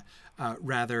are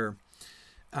rather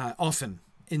often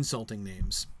insulting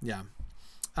names. Yeah.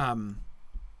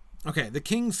 Okay, the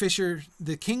king's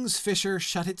fisher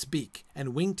shut its beak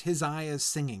and winked his eye as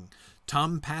singing.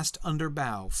 Tom passed under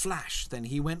bow, flash, then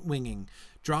he went winging,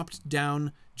 dropped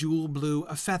down jewel blue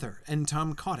a feather, and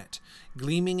Tom caught it,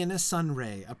 gleaming in a sun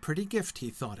ray, a pretty gift he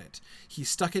thought it. He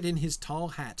stuck it in his tall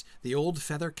hat, the old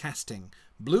feather casting.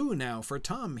 Blue now for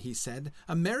Tom, he said,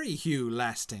 a merry hue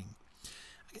lasting.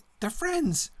 They're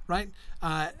friends, right?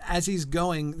 As he's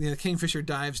going, the kingfisher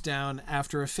dives down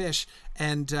after a fish,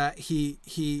 and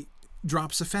he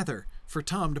drops a feather for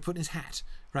Tom to put in his hat,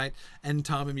 right? And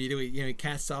Tom immediately, he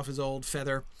casts off his old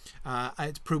feather.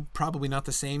 It's probably not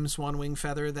the same swan wing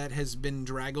feather that has been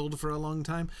draggled for a long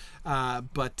time,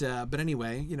 but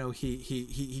anyway,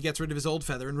 he gets rid of his old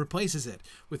feather and replaces it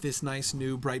with this nice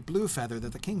new bright blue feather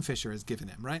that the kingfisher has given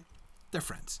him, right? They're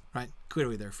friends, right?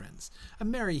 Clearly they're friends. A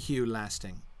merry hue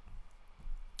lasting.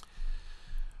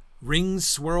 Rings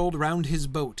swirled round his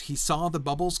boat, he saw the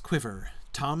bubbles quiver.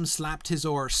 Tom slapped his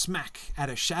oar smack at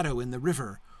a shadow in the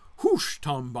river. Whoosh,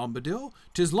 Tom Bombadil,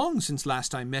 'tis long since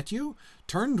last I met you.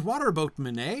 Turned water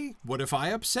boatman, eh? What if I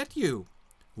upset you?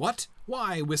 What?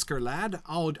 Why, Whisker lad,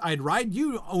 I'd ride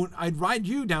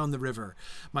you down the river.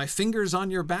 My fingers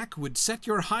on your back would set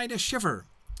your hide a shiver.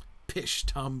 Pish,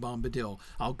 Tom Bombadil,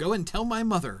 I'll go and tell my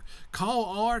mother. Call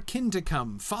all our kin to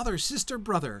come, father, sister,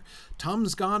 brother.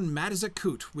 Tom's gone mad as a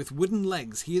coot, with wooden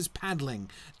legs he is paddling,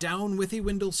 down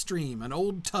Withywindle stream, an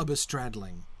old tub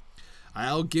a-straddling.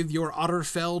 I'll give your otter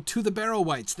fell to the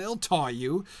Barrow-wights, they'll taw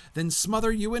you, then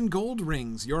smother you in gold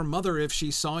rings. Your mother, if she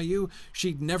saw you,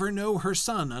 she'd never know her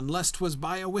son, unless 'twas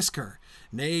by a whisker.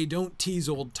 Nay, don't tease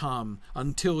old Tom,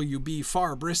 until you be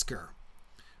far brisker.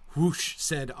 Whoosh,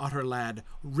 said Otter lad,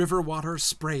 river water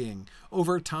spraying,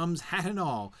 over Tom's hat and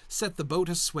all, set the boat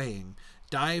a-swaying.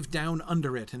 Dived down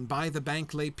under it, and by the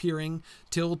bank lay peering,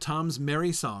 till Tom's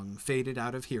merry song faded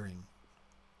out of hearing.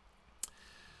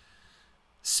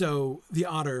 So the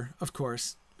otter, of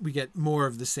course, we get more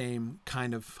of the same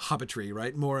kind of hobbitry,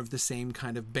 right? More of the same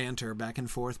kind of banter back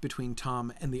and forth between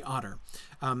Tom and the otter.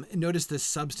 Notice the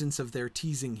substance of their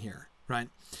teasing here, right?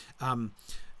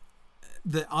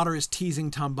 The otter is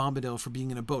teasing Tom Bombadil for being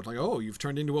in a boat. Like, oh, you've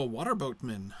turned into a water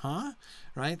boatman, huh?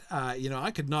 Right?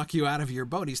 I could knock you out of your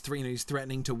boat. He's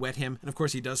threatening to wet him. And of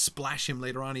course he does splash him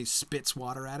later on. He spits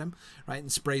water at him, right?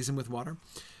 And sprays him with water.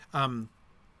 When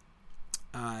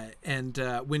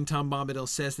Tom Bombadil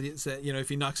says that, if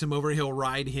he knocks him over, he'll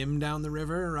ride him down the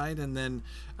river, right? And then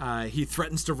he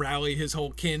threatens to rally his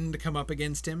whole kin to come up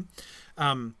against him.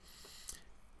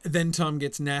 Then Tom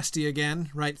gets nasty again,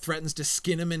 right? Threatens to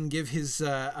skin him and give his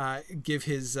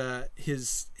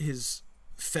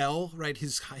fell, right?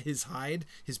 His hide,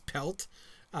 his pelt,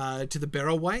 to the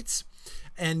Barrow-wights.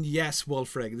 And yes,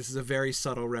 Wulfreg, this is a very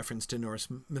subtle reference to Norse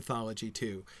mythology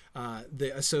too.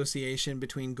 The association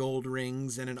between gold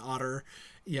rings and an otter.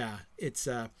 Yeah, it's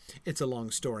a long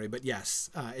story, but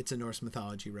yes, it's a Norse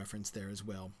mythology reference there as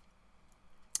well.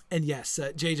 And yes,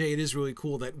 JJ, it is really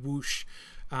cool that whoosh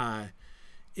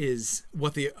is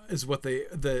what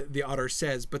the otter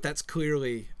says, but that's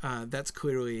clearly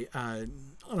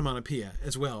onomatopoeia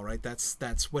as well, right?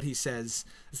 That's what he says.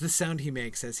 It's the sound he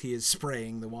makes as he is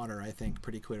spraying the water, I think,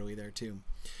 pretty clearly there too.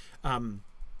 Gotta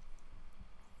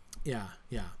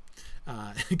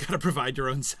provide your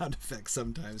own sound effects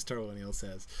sometimes, Turtle O'Neill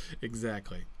says.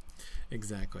 Exactly.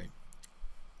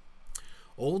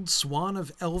 Old Swan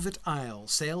of Elvet Isle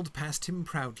sailed past him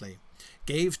proudly,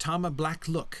 gave Tom a black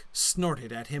look,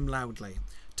 snorted at him loudly.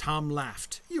 Tom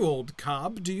laughed. You old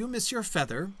cob, do you miss your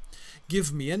feather?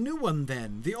 Give me a new one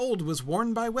then, the old was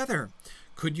worn by weather.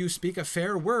 Could you speak a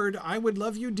fair word, I would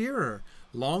love you dearer.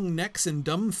 Long necks and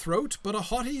dumb throat, but a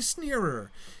haughty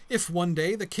sneerer. If one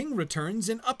day the king returns,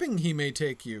 in upping he may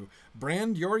take you,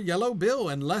 brand your yellow bill,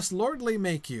 and less lordly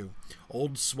make you.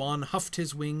 Old Swan huffed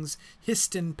his wings,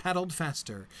 hissed and paddled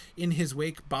faster. In his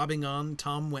wake bobbing on,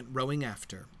 Tom went rowing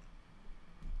after.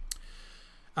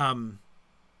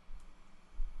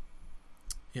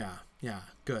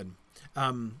 Good.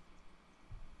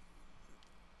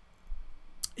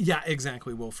 Yeah,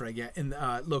 exactly, Wulfreg. Yeah, and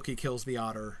Loki kills the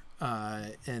otter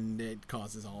and it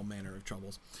causes all manner of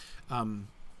troubles. Yep.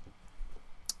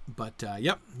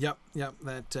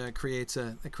 That creates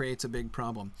a big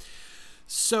problem.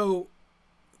 So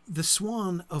the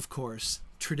swan, of course,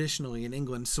 traditionally in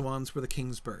England, swans were the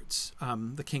king's birds.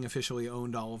 The king officially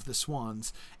owned all of the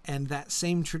swans, and that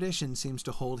same tradition seems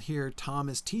to hold here. Tom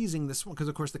is teasing the swan because,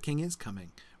 of course, the king is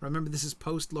coming. Remember, this is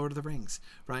post Lord of the Rings,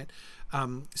 right?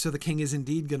 So the king is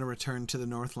indeed going to return to the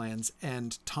Northlands,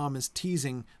 and Tom is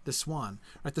teasing the swan.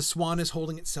 Right, the swan is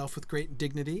holding itself with great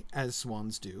dignity, as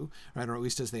swans do, right, or at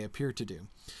least as they appear to do,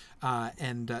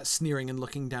 and sneering and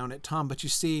looking down at Tom. But you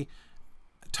see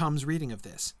Tom's reading of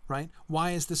this, right?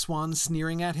 Why is the swan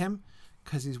sneering at him?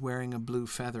 Because he's wearing a blue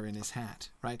feather in his hat,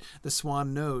 right? The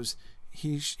swan knows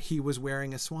he was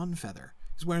wearing a swan feather.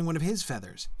 He's wearing one of his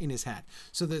feathers in his hat.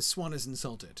 So the swan is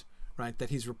insulted, right? That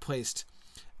he's replaced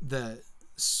the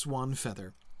swan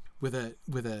feather with a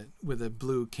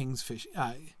blue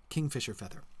kingfisher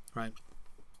feather, right?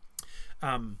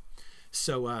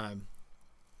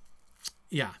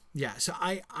 Yeah. So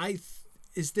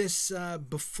is this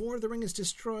before the ring is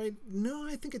destroyed? No,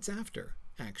 I think it's after,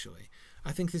 actually.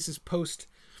 I think this is post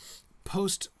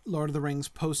Lord of the Rings,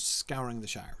 post Scouring the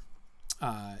Shire,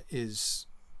 is,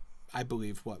 I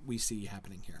believe, what we see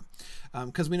happening here.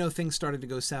 Because we know things started to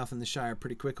go south in the Shire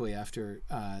pretty quickly after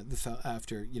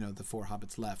the four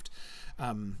hobbits left.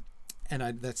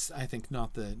 That's, I think,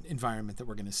 not the environment that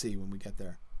we're going to see when we get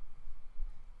there.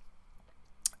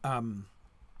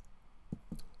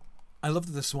 I love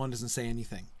that the swan doesn't say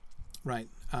anything, right?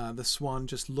 The swan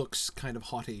just looks kind of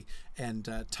haughty,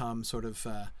 and Tom sort of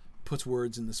puts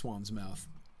words in the swan's mouth.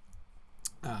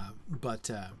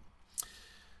 But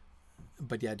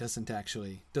yeah, doesn't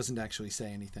actually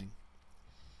say anything.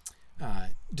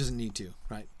 Doesn't need to,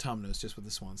 right? Tom knows just what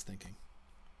the swan's thinking.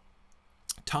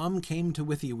 Tom came to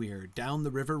Withyweir, down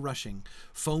the river rushing,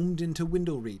 foamed into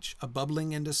Windlereach, a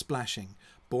bubbling and a splashing.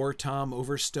 Bore Tom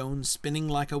over stones, spinning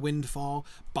like a windfall,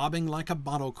 bobbing like a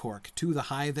bottle cork, to the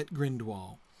high that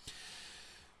Grindwall.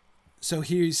 So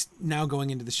he's now going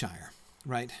into the Shire,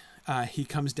 right? He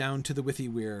comes down to the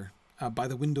Withyweir by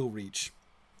the Windlereach.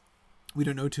 We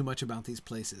don't know too much about these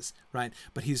places, right?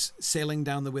 But he's sailing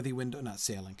down the Withywindle, not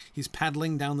sailing. He's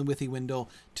paddling down the Withywindle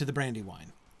to the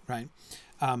Brandywine, right?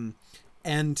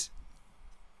 And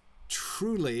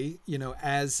truly, you know,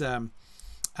 as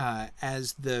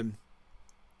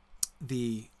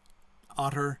the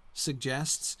otter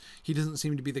suggests, he doesn't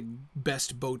seem to be the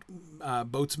best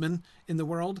boatsman in the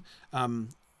world.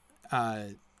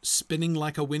 Spinning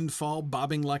like a windfall,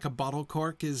 bobbing like a bottle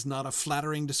cork is not a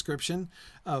flattering description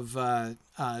of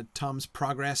Tom's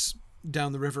progress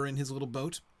down the river in his little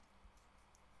boat.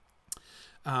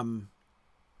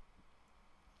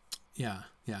 Yeah.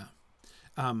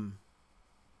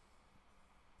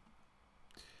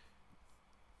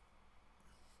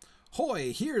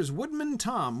 Hoy, here's Woodman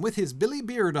Tom with his billy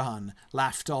beard on,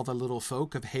 laughed all the little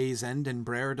folk of Hayes End and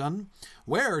Breredon.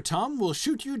 Where, Tom, we'll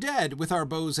shoot you dead with our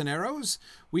bows and arrows.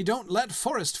 We don't let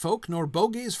forest folk nor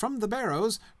bogies from the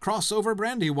barrows cross over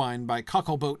Brandywine by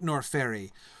cockleboat nor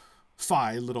ferry.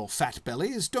 Fie, little fat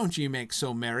bellies, don't ye make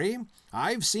so merry.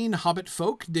 I've seen hobbit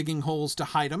folk digging holes to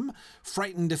hide 'em,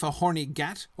 frightened if a horny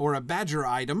gat or a badger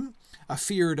eyed 'em,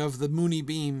 afeard of the moony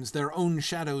beams, their own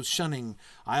shadows shunning.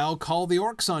 I'll call the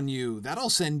orcs on you,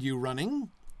 that'll send you running.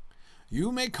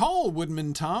 You may call,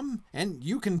 Woodman Tom, and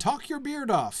you can talk your beard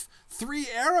off. 3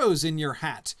 arrows in your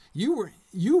hat, you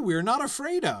we're not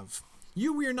afraid of.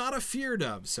 You we're not afeard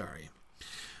of, sorry.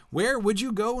 Where would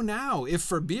you go now, if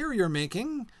for beer you're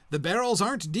making? The barrels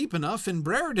aren't deep enough in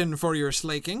Breredon for your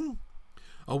slaking.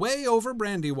 Away over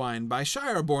Brandywine, by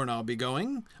Shireborn I'll be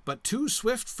going, but too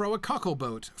swift for a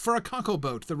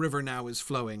cockleboat, the river now is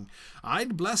flowing.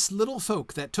 I'd bless little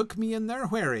folk that took me in their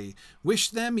wherry, wish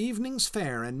them evenings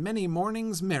fair and many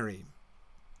mornings merry.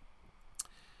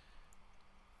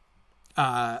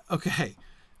 Okay,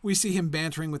 we see him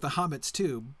bantering with the hobbits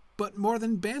too, but more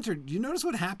than banter, do you notice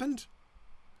what happened?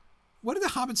 What did the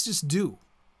hobbits just do?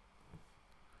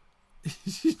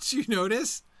 Did you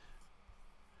notice?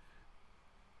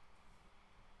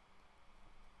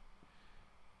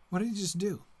 What did he just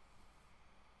do?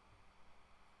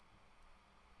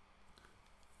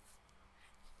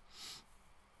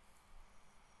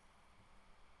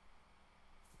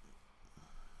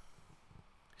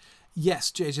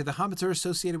 Yes, JJ, the hobbits are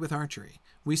associated with archery.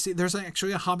 We see there's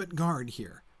actually a hobbit guard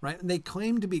here, right? And they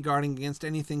claim to be guarding against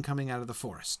anything coming out of the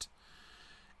forest.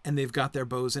 And they've got their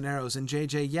bows and arrows. And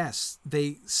JJ, yes,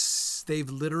 they've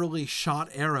literally shot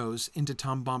arrows into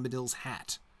Tom Bombadil's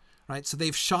hat, right? So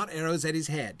they've shot arrows at his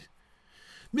head,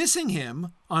 missing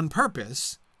him on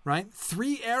purpose, right?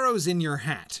 3 arrows in your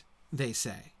hat. they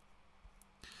say.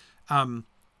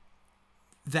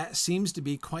 That seems to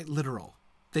be quite literal.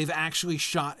 They've actually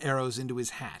shot arrows into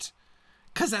his hat,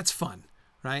 because that's fun,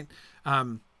 right?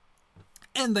 And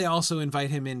they also invite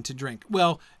him in to drink.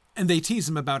 Well, and they tease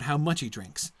him about how much he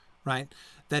drinks, right?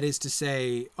 That is to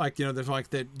say, like, you know, there's like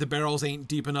the barrels ain't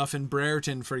deep enough in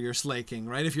Brereton for your slaking,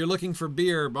 right? If you're looking for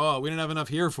beer, oh, we don't have enough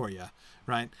here for you,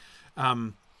 right? Yeah,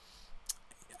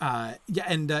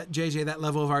 and JJ, that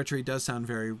level of archery does sound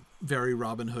very, very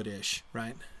Robin Hood-ish,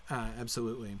 right?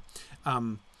 Absolutely.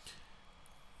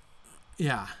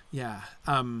 Yeah.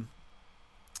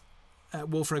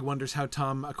 Wolfreg wonders how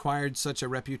Tom acquired such a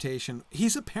reputation.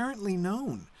 He's apparently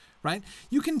known, right?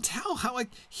 You can tell how,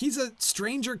 like, he's a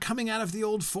stranger coming out of the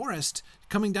old forest,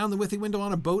 coming down the Withy window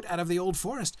on a boat out of the old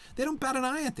forest. They don't bat an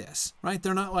eye at this, right?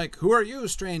 They're not like, who are you,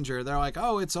 stranger? They're like,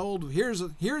 oh, it's old.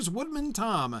 Here's Woodman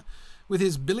Tom with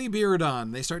his billy beard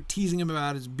on. They start teasing him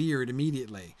about his beard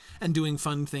immediately and doing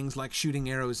fun things like shooting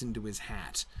arrows into his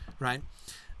hat, right?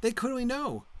 They clearly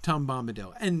know Tom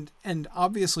Bombadil. And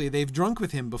obviously they've drunk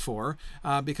with him before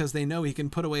because they know he can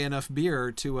put away enough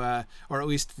beer to, or at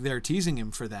least they're teasing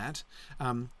him for that.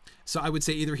 So I would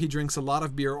say either he drinks a lot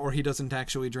of beer or he doesn't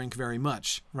actually drink very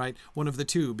much, right? One of the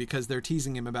two, because they're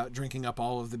teasing him about drinking up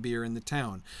all of the beer in the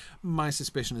town. My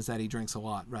suspicion is that he drinks a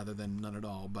lot rather than none at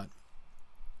all. But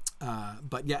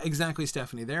yeah, exactly,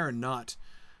 Stephanie. They're not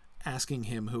asking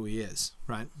him who he is,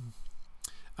 right?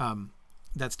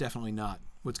 That's definitely not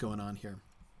what's going on here.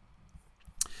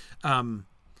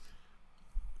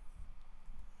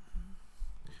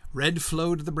 Red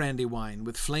flowed the brandywine,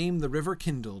 with flame the river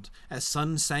kindled, as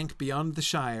sun sank beyond the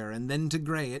shire, and then to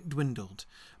grey it dwindled.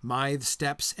 Mythe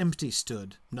steps empty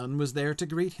stood, none was there to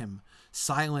greet him.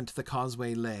 Silent the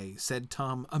causeway lay, said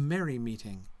Tom, a merry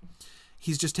meeting.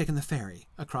 He's just taken the ferry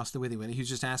across the Withywin. He's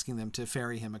just asking them to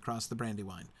ferry him across the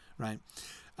Brandywine, right?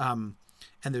 And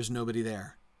there's nobody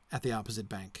there at the opposite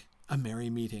bank. A merry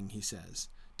meeting, he says.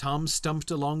 Tom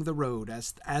stumped along the road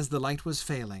as the light was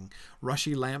failing.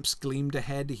 Rushy lamps gleamed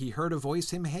ahead. He heard a voice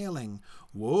him hailing.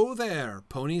 Whoa there!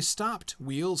 Ponies stopped,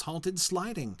 wheels halted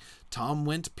sliding. Tom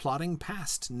went plodding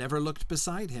past, never looked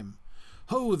beside him.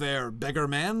 Ho there, beggar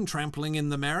man, trampling in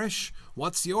the marish.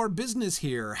 What's your business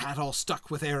here, hat all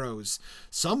stuck with arrows?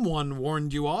 Someone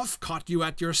warned you off, caught you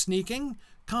at your sneaking?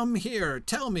 Come here,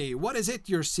 tell me, what is it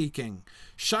you're seeking?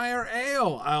 Shire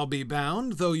ale, I'll be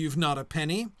bound, though you've not a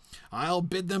penny. I'll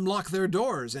bid them lock their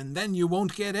doors, and then you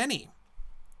won't get any.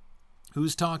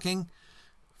 Who's talking?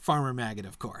 Farmer Maggot,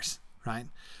 of course, right?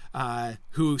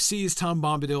 Who sees Tom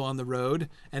Bombadil on the road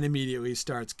and immediately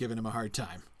starts giving him a hard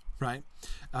time, right?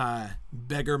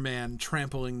 Beggar man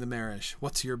trampling the marish.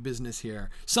 What's your business here?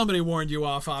 Somebody warned you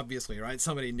off, obviously, right?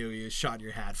 Somebody knew you, shot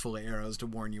your hat full of arrows to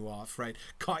warn you off, right?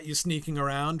 Caught you sneaking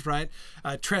around, right?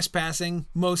 Trespassing,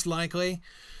 most likely,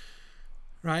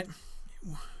 right?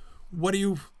 What are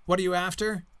you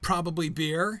after? Probably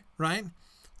beer, right?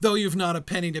 Though you've not a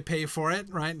penny to pay for it,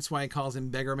 right? That's why he calls him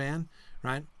beggar man,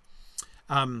 right?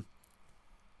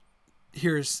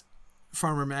 Here's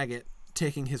Farmer Maggot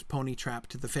taking his pony trap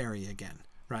to the ferry again,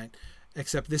 right?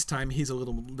 Except this time he's a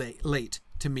little late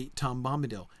to meet Tom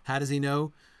Bombadil. How does he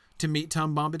know to meet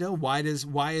Tom Bombadil?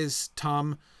 Why is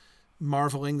Tom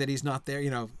marveling that he's not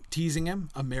there, teasing him?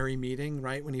 A merry meeting,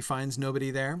 right? When he finds nobody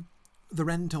there. The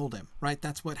wren told him, right?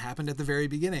 That's what happened at the very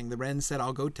beginning. The wren said,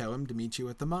 I'll go tell him to meet you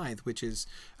at the Mythe, which is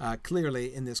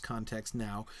clearly, in this context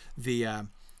now, the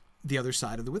other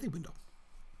side of the Withy window,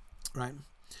 right?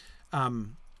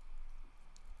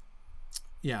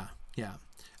 Yeah.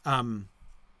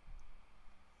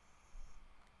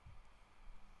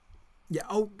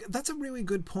 Oh, that's a really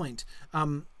good point.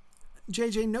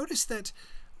 JJ, notice that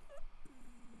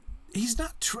he's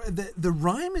not the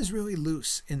rhyme is really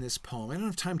loose in this poem. I don't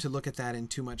have time to look at that in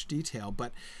too much detail,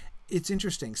 but it's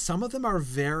interesting. Some of them are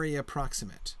very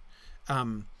approximate.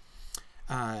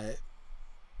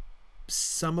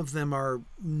 Some of them are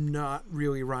not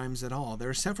really rhymes at all. There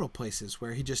are several places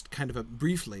where he just kind of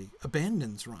briefly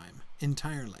abandons rhyme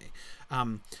entirely.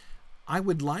 I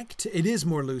would like to, it is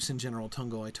more loose in general,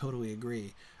 Tungo, I totally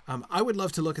agree. I would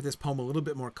love to look at this poem a little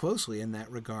bit more closely in that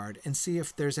regard and see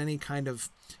if there's any kind of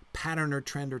pattern or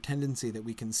trend or tendency that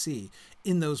we can see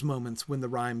in those moments when the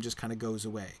rhyme just kind of goes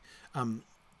away.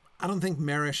 I don't think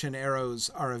marish and arrows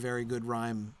are a very good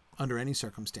rhyme under any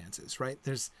circumstances, right?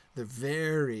 They're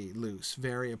very loose,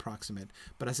 very approximate.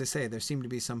 But as I say, there seem to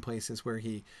be some places where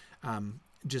he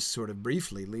just sort of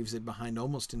briefly leaves it behind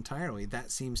almost entirely.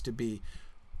 That seems to be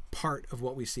part of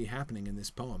what we see happening in this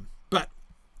poem. But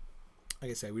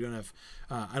like I say, we don't have.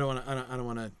 I don't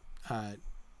want to.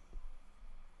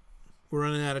 We're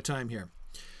running out of time here.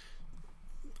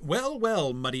 Well,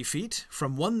 well, muddy feet,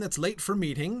 from one that's late for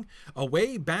meeting,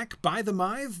 away back by the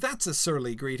Mythe, that's a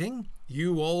surly greeting.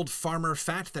 You old farmer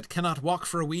fat that cannot walk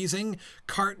for wheezing,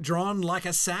 cart drawn like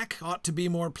a sack ought to be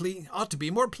more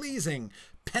pleasing.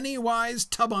 Pennywise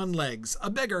tub on legs, a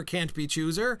beggar can't be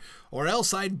chooser, or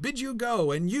else I'd bid you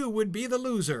go, and you would be the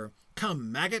loser.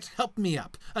 Come, maggot, help me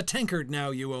up, a tankard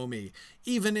now you owe me.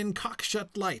 Even in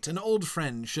cockshut light, an old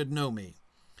friend should know me.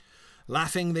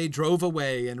 Laughing they drove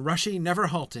away, and Rushy never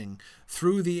halting,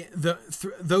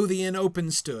 though the inn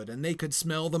open stood, and they could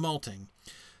smell the malting.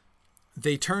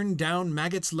 They turned down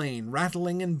Maggot's lane,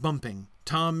 rattling and bumping,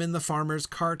 Tom in the farmer's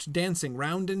cart dancing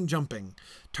round and jumping.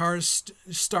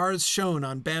 Stars shone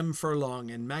on Bam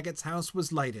Furlong, and Maggot's house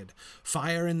was lighted.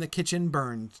 Fire in the kitchen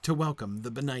burned to welcome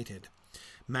the benighted.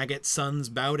 Maggot's sons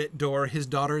bowed at door, his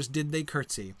daughters did they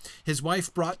curtsy. His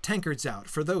wife brought tankards out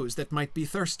for those that might be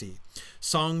thirsty.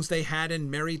 Songs they had and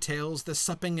merry tales, the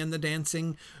supping and the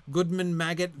dancing. Goodman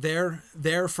Maggot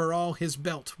there for all his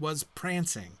belt was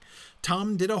prancing.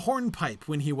 Tom did a hornpipe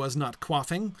when he was not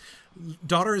quaffing.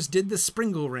 Daughters did the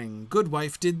springle ring,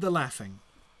 goodwife did the laughing.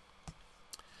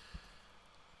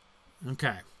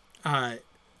 Okay.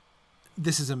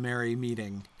 This is a merry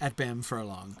meeting at Bam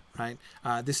Furlong, right?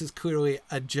 This is clearly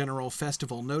a general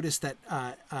festival. Notice that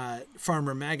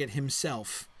Farmer Maggot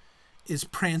himself is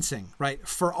prancing, right,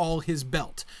 for all his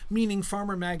belt, meaning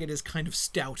Farmer Maggot is kind of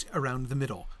stout around the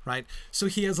middle, right? So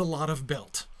he has a lot of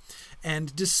belt.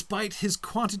 And despite his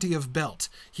quantity of belt,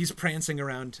 he's prancing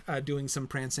around, doing some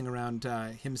prancing around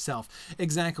himself.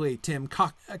 Exactly, Tim.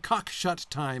 Cock shut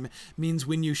time means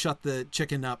when you shut the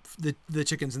chicken up, the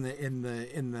chickens in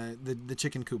the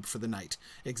chicken coop for the night.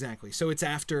 Exactly. So it's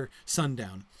after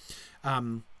sundown.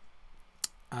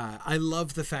 I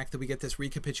love the fact that we get this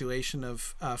recapitulation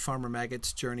of Farmer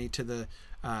Maggot's journey to the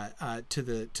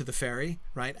ferry,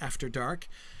 right, after dark.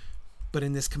 But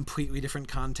in this completely different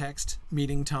context,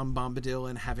 meeting Tom Bombadil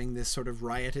and having this sort of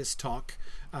riotous talk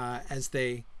as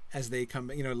they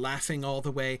come, laughing all the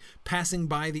way, passing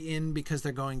by the inn because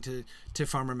they're going to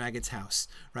Farmer Maggot's house,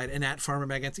 right? And at Farmer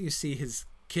Maggot's, you see his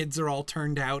kids are all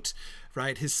turned out,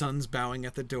 right? His son's bowing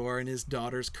at the door and his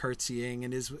daughter's curtsying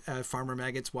and his Farmer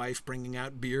Maggot's wife bringing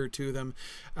out beer to them.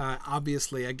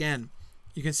 Obviously, again,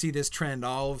 you can see this trend.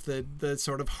 All of the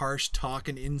sort of harsh talk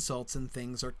and insults and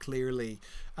things are clearly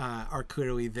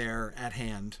there at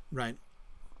hand, right?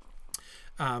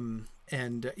 And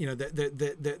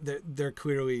they're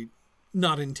clearly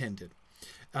not intended.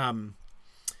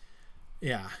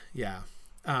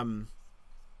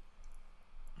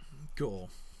 Cool.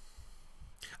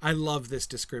 I love this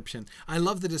description. I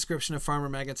love the description of Farmer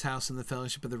Maggot's house and the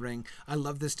Fellowship of the Ring. I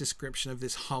love this description of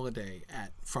this holiday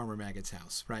at Farmer Maggot's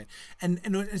house, right? And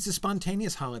it's a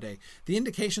spontaneous holiday. The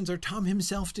indications are Tom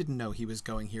himself didn't know he was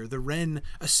going here. The wren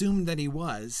assumed that he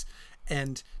was,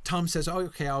 and Tom says, oh,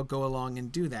 okay, I'll go along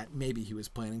and do that. Maybe he was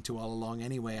planning to all along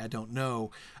anyway, I don't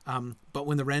know. But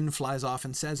when the wren flies off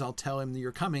and says, I'll tell him that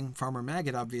you're coming, Farmer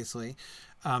Maggot, obviously,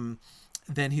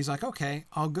 then he's like, okay,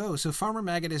 I'll go. So Farmer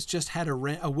Maggot has just had a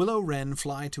willow wren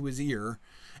fly to his ear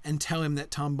and tell him that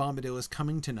Tom Bombadil is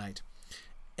coming tonight.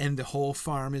 And the whole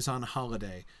farm is on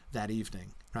holiday that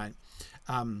evening, right?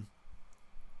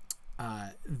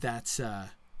 That's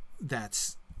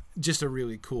just a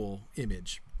really cool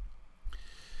image.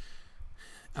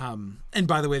 And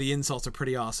by the way, the insults are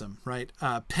pretty awesome, right?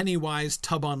 Pennywise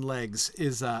tub on legs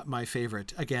is my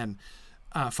favorite. Again,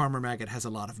 Farmer Maggot has a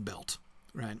lot of belt,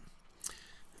 right?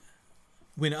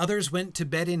 When others went to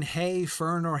bed in hay,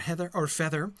 fern, or heather or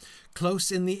feather,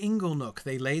 close in the ingle nook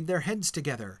they laid their heads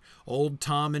together, old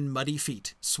Tom and Muddy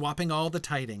Feet, swapping all the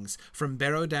tidings, from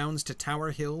Barrow Downs to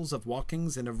Tower Hills, of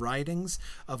walkings and of ridings,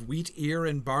 of wheat ear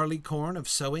and barley corn, of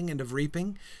sowing and of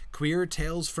reaping, queer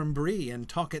tales from Bree, and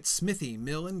talk at smithy,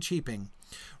 mill, and cheaping.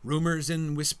 Rumours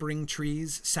in whispering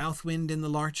trees, south wind in the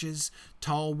larches,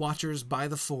 tall watchers by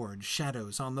the forge,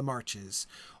 shadows on the marches.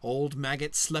 Old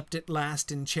Maggot slept at last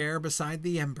in chair beside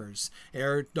the embers.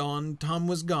 Ere dawn Tom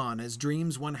was gone, as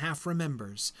dreams one half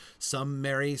remembers. Some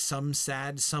merry, some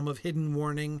sad, some of hidden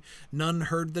warning. None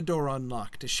heard the door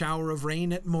unlocked, a shower of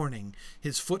rain at morning.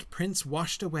 His footprints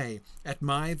washed away, at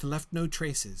Mythe left no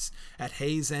traces. At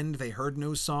Hayes End they heard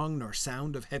no song nor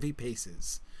sound of heavy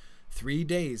paces. 3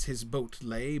 days his boat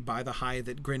lay by the High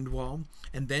that Grindwall,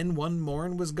 and then one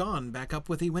morn was gone back up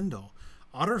with Ewindle.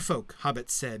 Otter folk,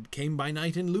 hobbits said, came by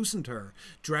night and loosened her,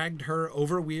 dragged her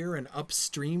over weir, and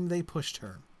upstream they pushed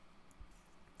her.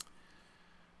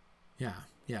 Yeah.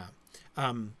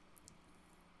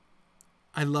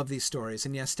 I love these stories.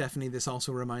 And yes, Stephanie, this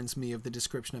also reminds me of the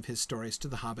description of his stories to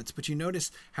the hobbits. But you notice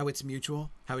how it's mutual,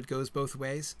 how it goes both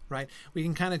ways, right? We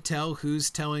can kind of tell who's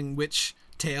telling which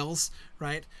tales,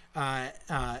 right?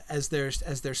 As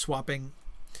they're swapping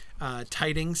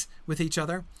tidings with each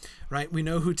other, right? We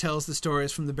know who tells the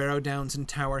stories from the Barrow Downs and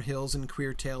Tower Hills, and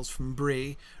queer tales from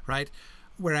Bree, right?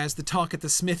 Whereas the talk at the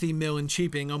smithy, mill, and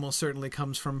cheaping almost certainly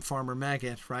comes from Farmer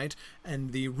Maggot, right?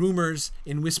 And the rumors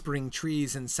in whispering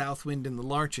trees and south wind in the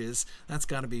larches, that's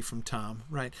got to be from Tom,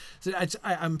 right? So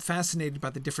I'm fascinated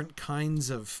by the different kinds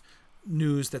of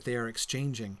news that they are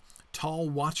exchanging. Tall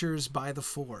watchers by the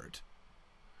ford.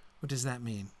 What does that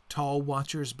mean? Tall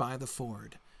watchers by the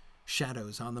ford.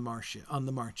 Shadows on the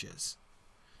marches.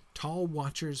 Tall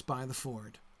watchers by the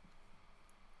ford.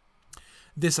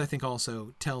 This, I think,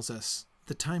 also tells us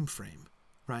the time frame,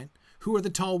 right? Who are the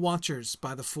tall watchers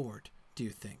by the ford, do you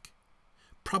think?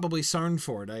 Probably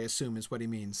Sarnford, I assume, is what he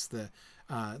means, the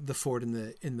ford in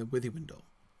the Withywindle.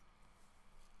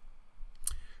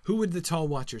 Who would the tall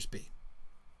watchers be?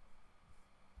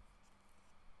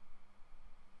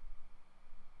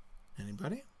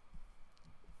 Anybody?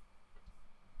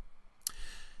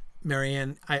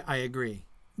 Marianne, I agree.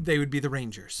 They would be the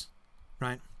Rangers,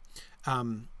 right?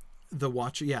 The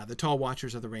watcher, yeah, the tall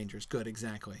watchers are the Rangers. Good,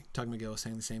 exactly. Tug McGill is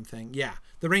saying the same thing. Yeah,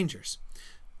 the Rangers.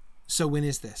 So when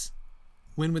is this?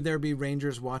 When would there be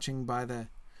Rangers watching by the...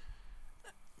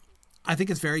 I think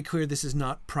it's very clear this is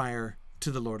not prior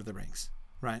to the Lord of the Rings,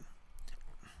 right?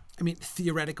 I mean,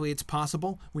 theoretically, it's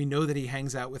possible. We know that he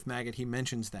hangs out with Maggot. He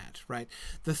mentions that, right?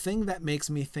 The thing that makes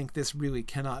me think this really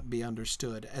cannot be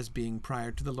understood as being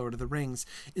prior to the Lord of the Rings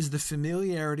is the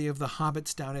familiarity of the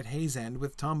hobbits down at Hayes End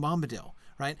with Tom Bombadil,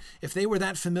 right? If they were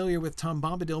that familiar with Tom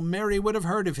Bombadil, Merry would have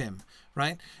heard of him,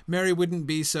 right? Merry wouldn't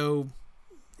be so,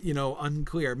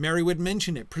 unclear. Merry would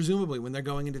mention it, presumably, when they're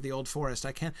going into the Old Forest.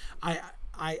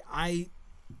 I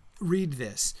read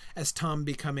this as Tom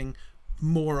becoming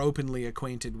more openly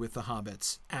acquainted with the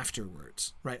hobbits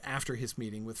afterwards, right? After his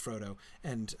meeting with Frodo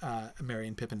and Merry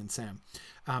and Pippin and Sam.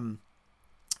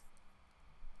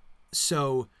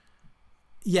 So,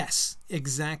 yes,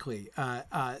 exactly.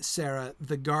 Sarah,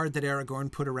 the guard that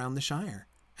Aragorn put around the Shire.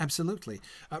 Absolutely.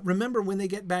 Remember when they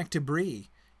get back to Bree,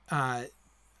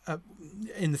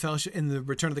 in the Fellowship, in the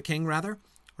Return of the King, rather,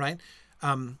 right?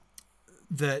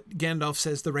 The Gandalf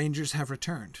says the Rangers have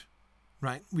returned.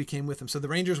 Right, we came with them. So the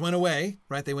Rangers went away,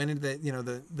 right? They went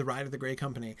into the Ride of the Grey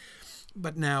Company,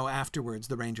 but now afterwards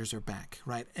the Rangers are back,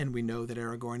 right? And we know that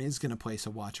Aragorn is going to place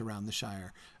a watch around the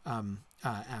Shire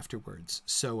afterwards.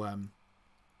 So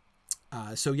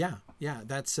yeah,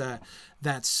 that's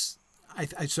I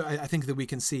think that we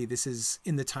can see this is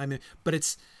in the time, but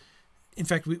it's in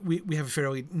fact we have a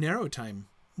fairly narrow time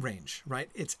range, right?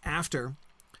 It's after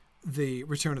the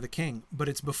Return of the King, but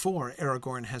it's before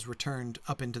Aragorn has returned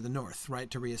up into the north, right,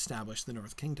 to reestablish the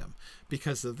North Kingdom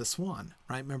because of the Swan,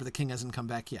 right? Remember, the king hasn't come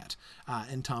back yet,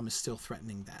 and Tom is still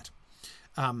threatening that.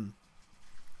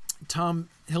 Tom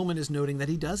Hillman is noting that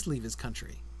he does leave his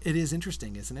country. It is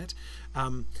interesting, isn't it?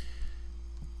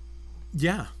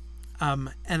 Yeah.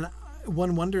 And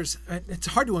one wonders, it's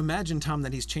hard to imagine, Tom,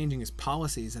 that he's changing his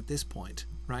policies at this point,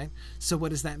 right? So what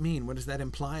does that mean? What does that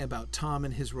imply about Tom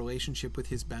and his relationship with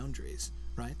his boundaries,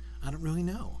 right? I don't really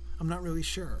know. I'm not really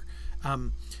sure.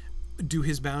 Do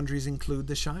his boundaries include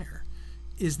the Shire?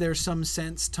 Is there some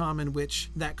sense, Tom, in which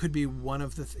that could be one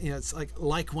of the, it's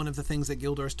like one of the things that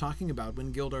Gildor is talking about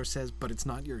when Gildor says, but it's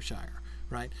not your Shire,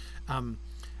 right?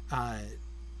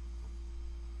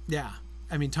 Yeah.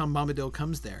 I mean, Tom Bombadil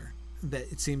comes there.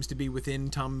 That it seems to be within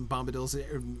Tom Bombadil's,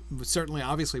 certainly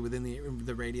obviously within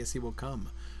the radius he will come,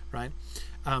 right?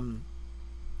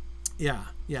 Yeah,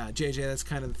 JJ, that's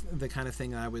kind of the kind of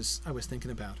thing I was thinking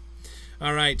about.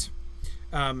 All right,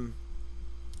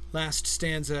 last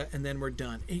stanza and then we're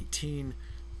done. 18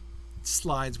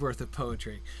 slides worth of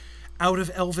poetry. Out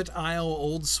of Elvet Isle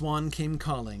old Swan came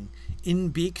calling, in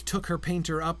beak took her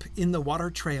painter up, in the water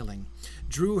trailing,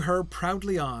 drew her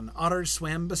proudly on, otter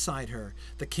swam beside her,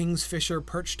 the king's fisher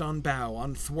perched on bow,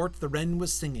 on thwart the wren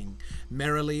was singing,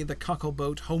 merrily the cockle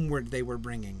boat homeward they were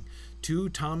bringing. To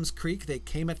Tom's Creek they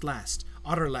came at last,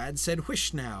 otter lad said,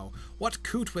 "Whish now, what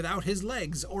coot without his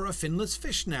legs, or a finless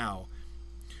fish now?"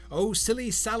 Oh,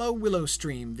 silly sallow willow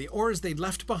stream, the oars they'd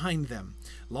left behind them.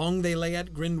 Long they lay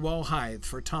at Grindwall Hythe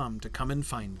for Tom to come and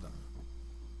find them.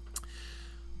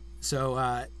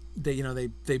 So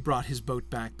they brought his boat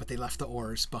back, but they left the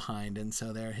oars behind, and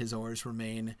so there his oars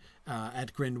remain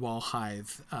at Grindwall Hythe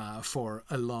for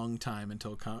a long time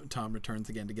until Tom returns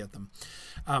again to get them.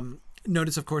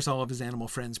 Notice, of course, all of his animal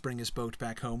friends bring his boat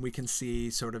back home. We can see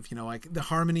sort of, like the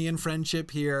harmony and friendship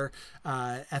here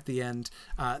at the end.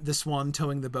 The swan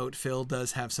towing the boat, Phil,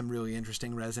 does have some really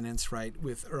interesting resonance, right,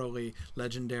 with early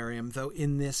legendarium, though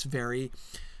in this very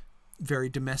very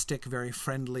domestic, very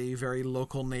friendly, very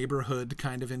local neighborhood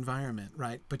kind of environment,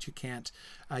 right? But you can't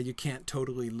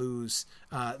totally lose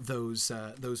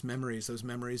those memories of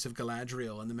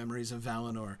Galadriel and the memories of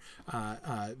Valinor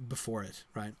before it,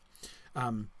 right?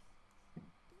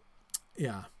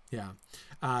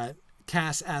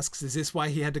 Cass asks, is this why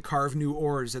he had to carve new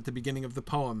oars at the beginning of the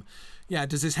poem? Yeah,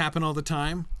 does this happen all the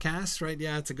time, Cass? Right?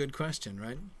 Yeah, it's a good question,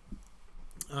 right?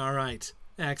 All right,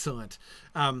 excellent.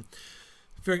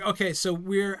 Okay, so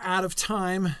we're out of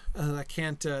time. I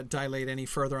can't dilate any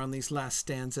further on these last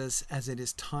stanzas, as it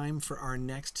is time for our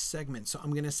next segment. So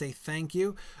I'm going to say thank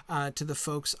you to the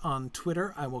folks on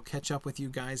Twitter. I will catch up with you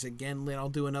guys again. I'll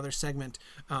do another segment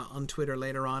on Twitter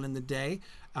later on in the day.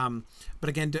 But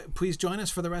again, please join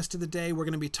us for the rest of the day. We're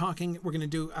going to be talking, we're going to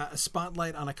do a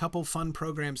spotlight on a couple fun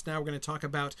programs. Now we're going to talk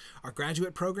about our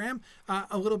graduate program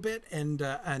a little bit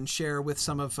and share with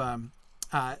some of our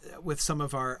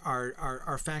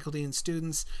faculty and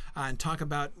students and talk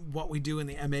about what we do in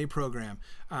the MA program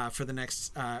for the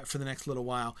next little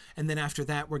while. And then after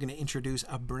that, we're going to introduce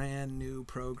a brand new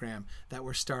program that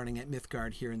we're starting at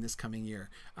Mythgard here in this coming year.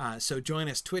 So join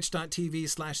us,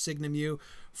 twitch.tv/SignumU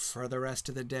for the rest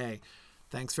of the day.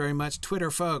 Thanks very much,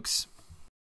 Twitter folks.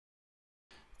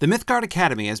 The Mythgard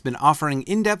Academy has been offering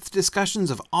in-depth discussions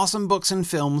of awesome books and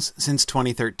films since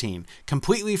 2013,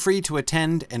 completely free to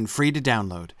attend and free to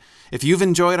download. If you've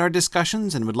enjoyed our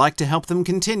discussions and would like to help them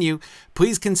continue,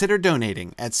 please consider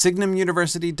donating at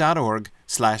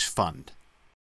signumuniversity.org/fund.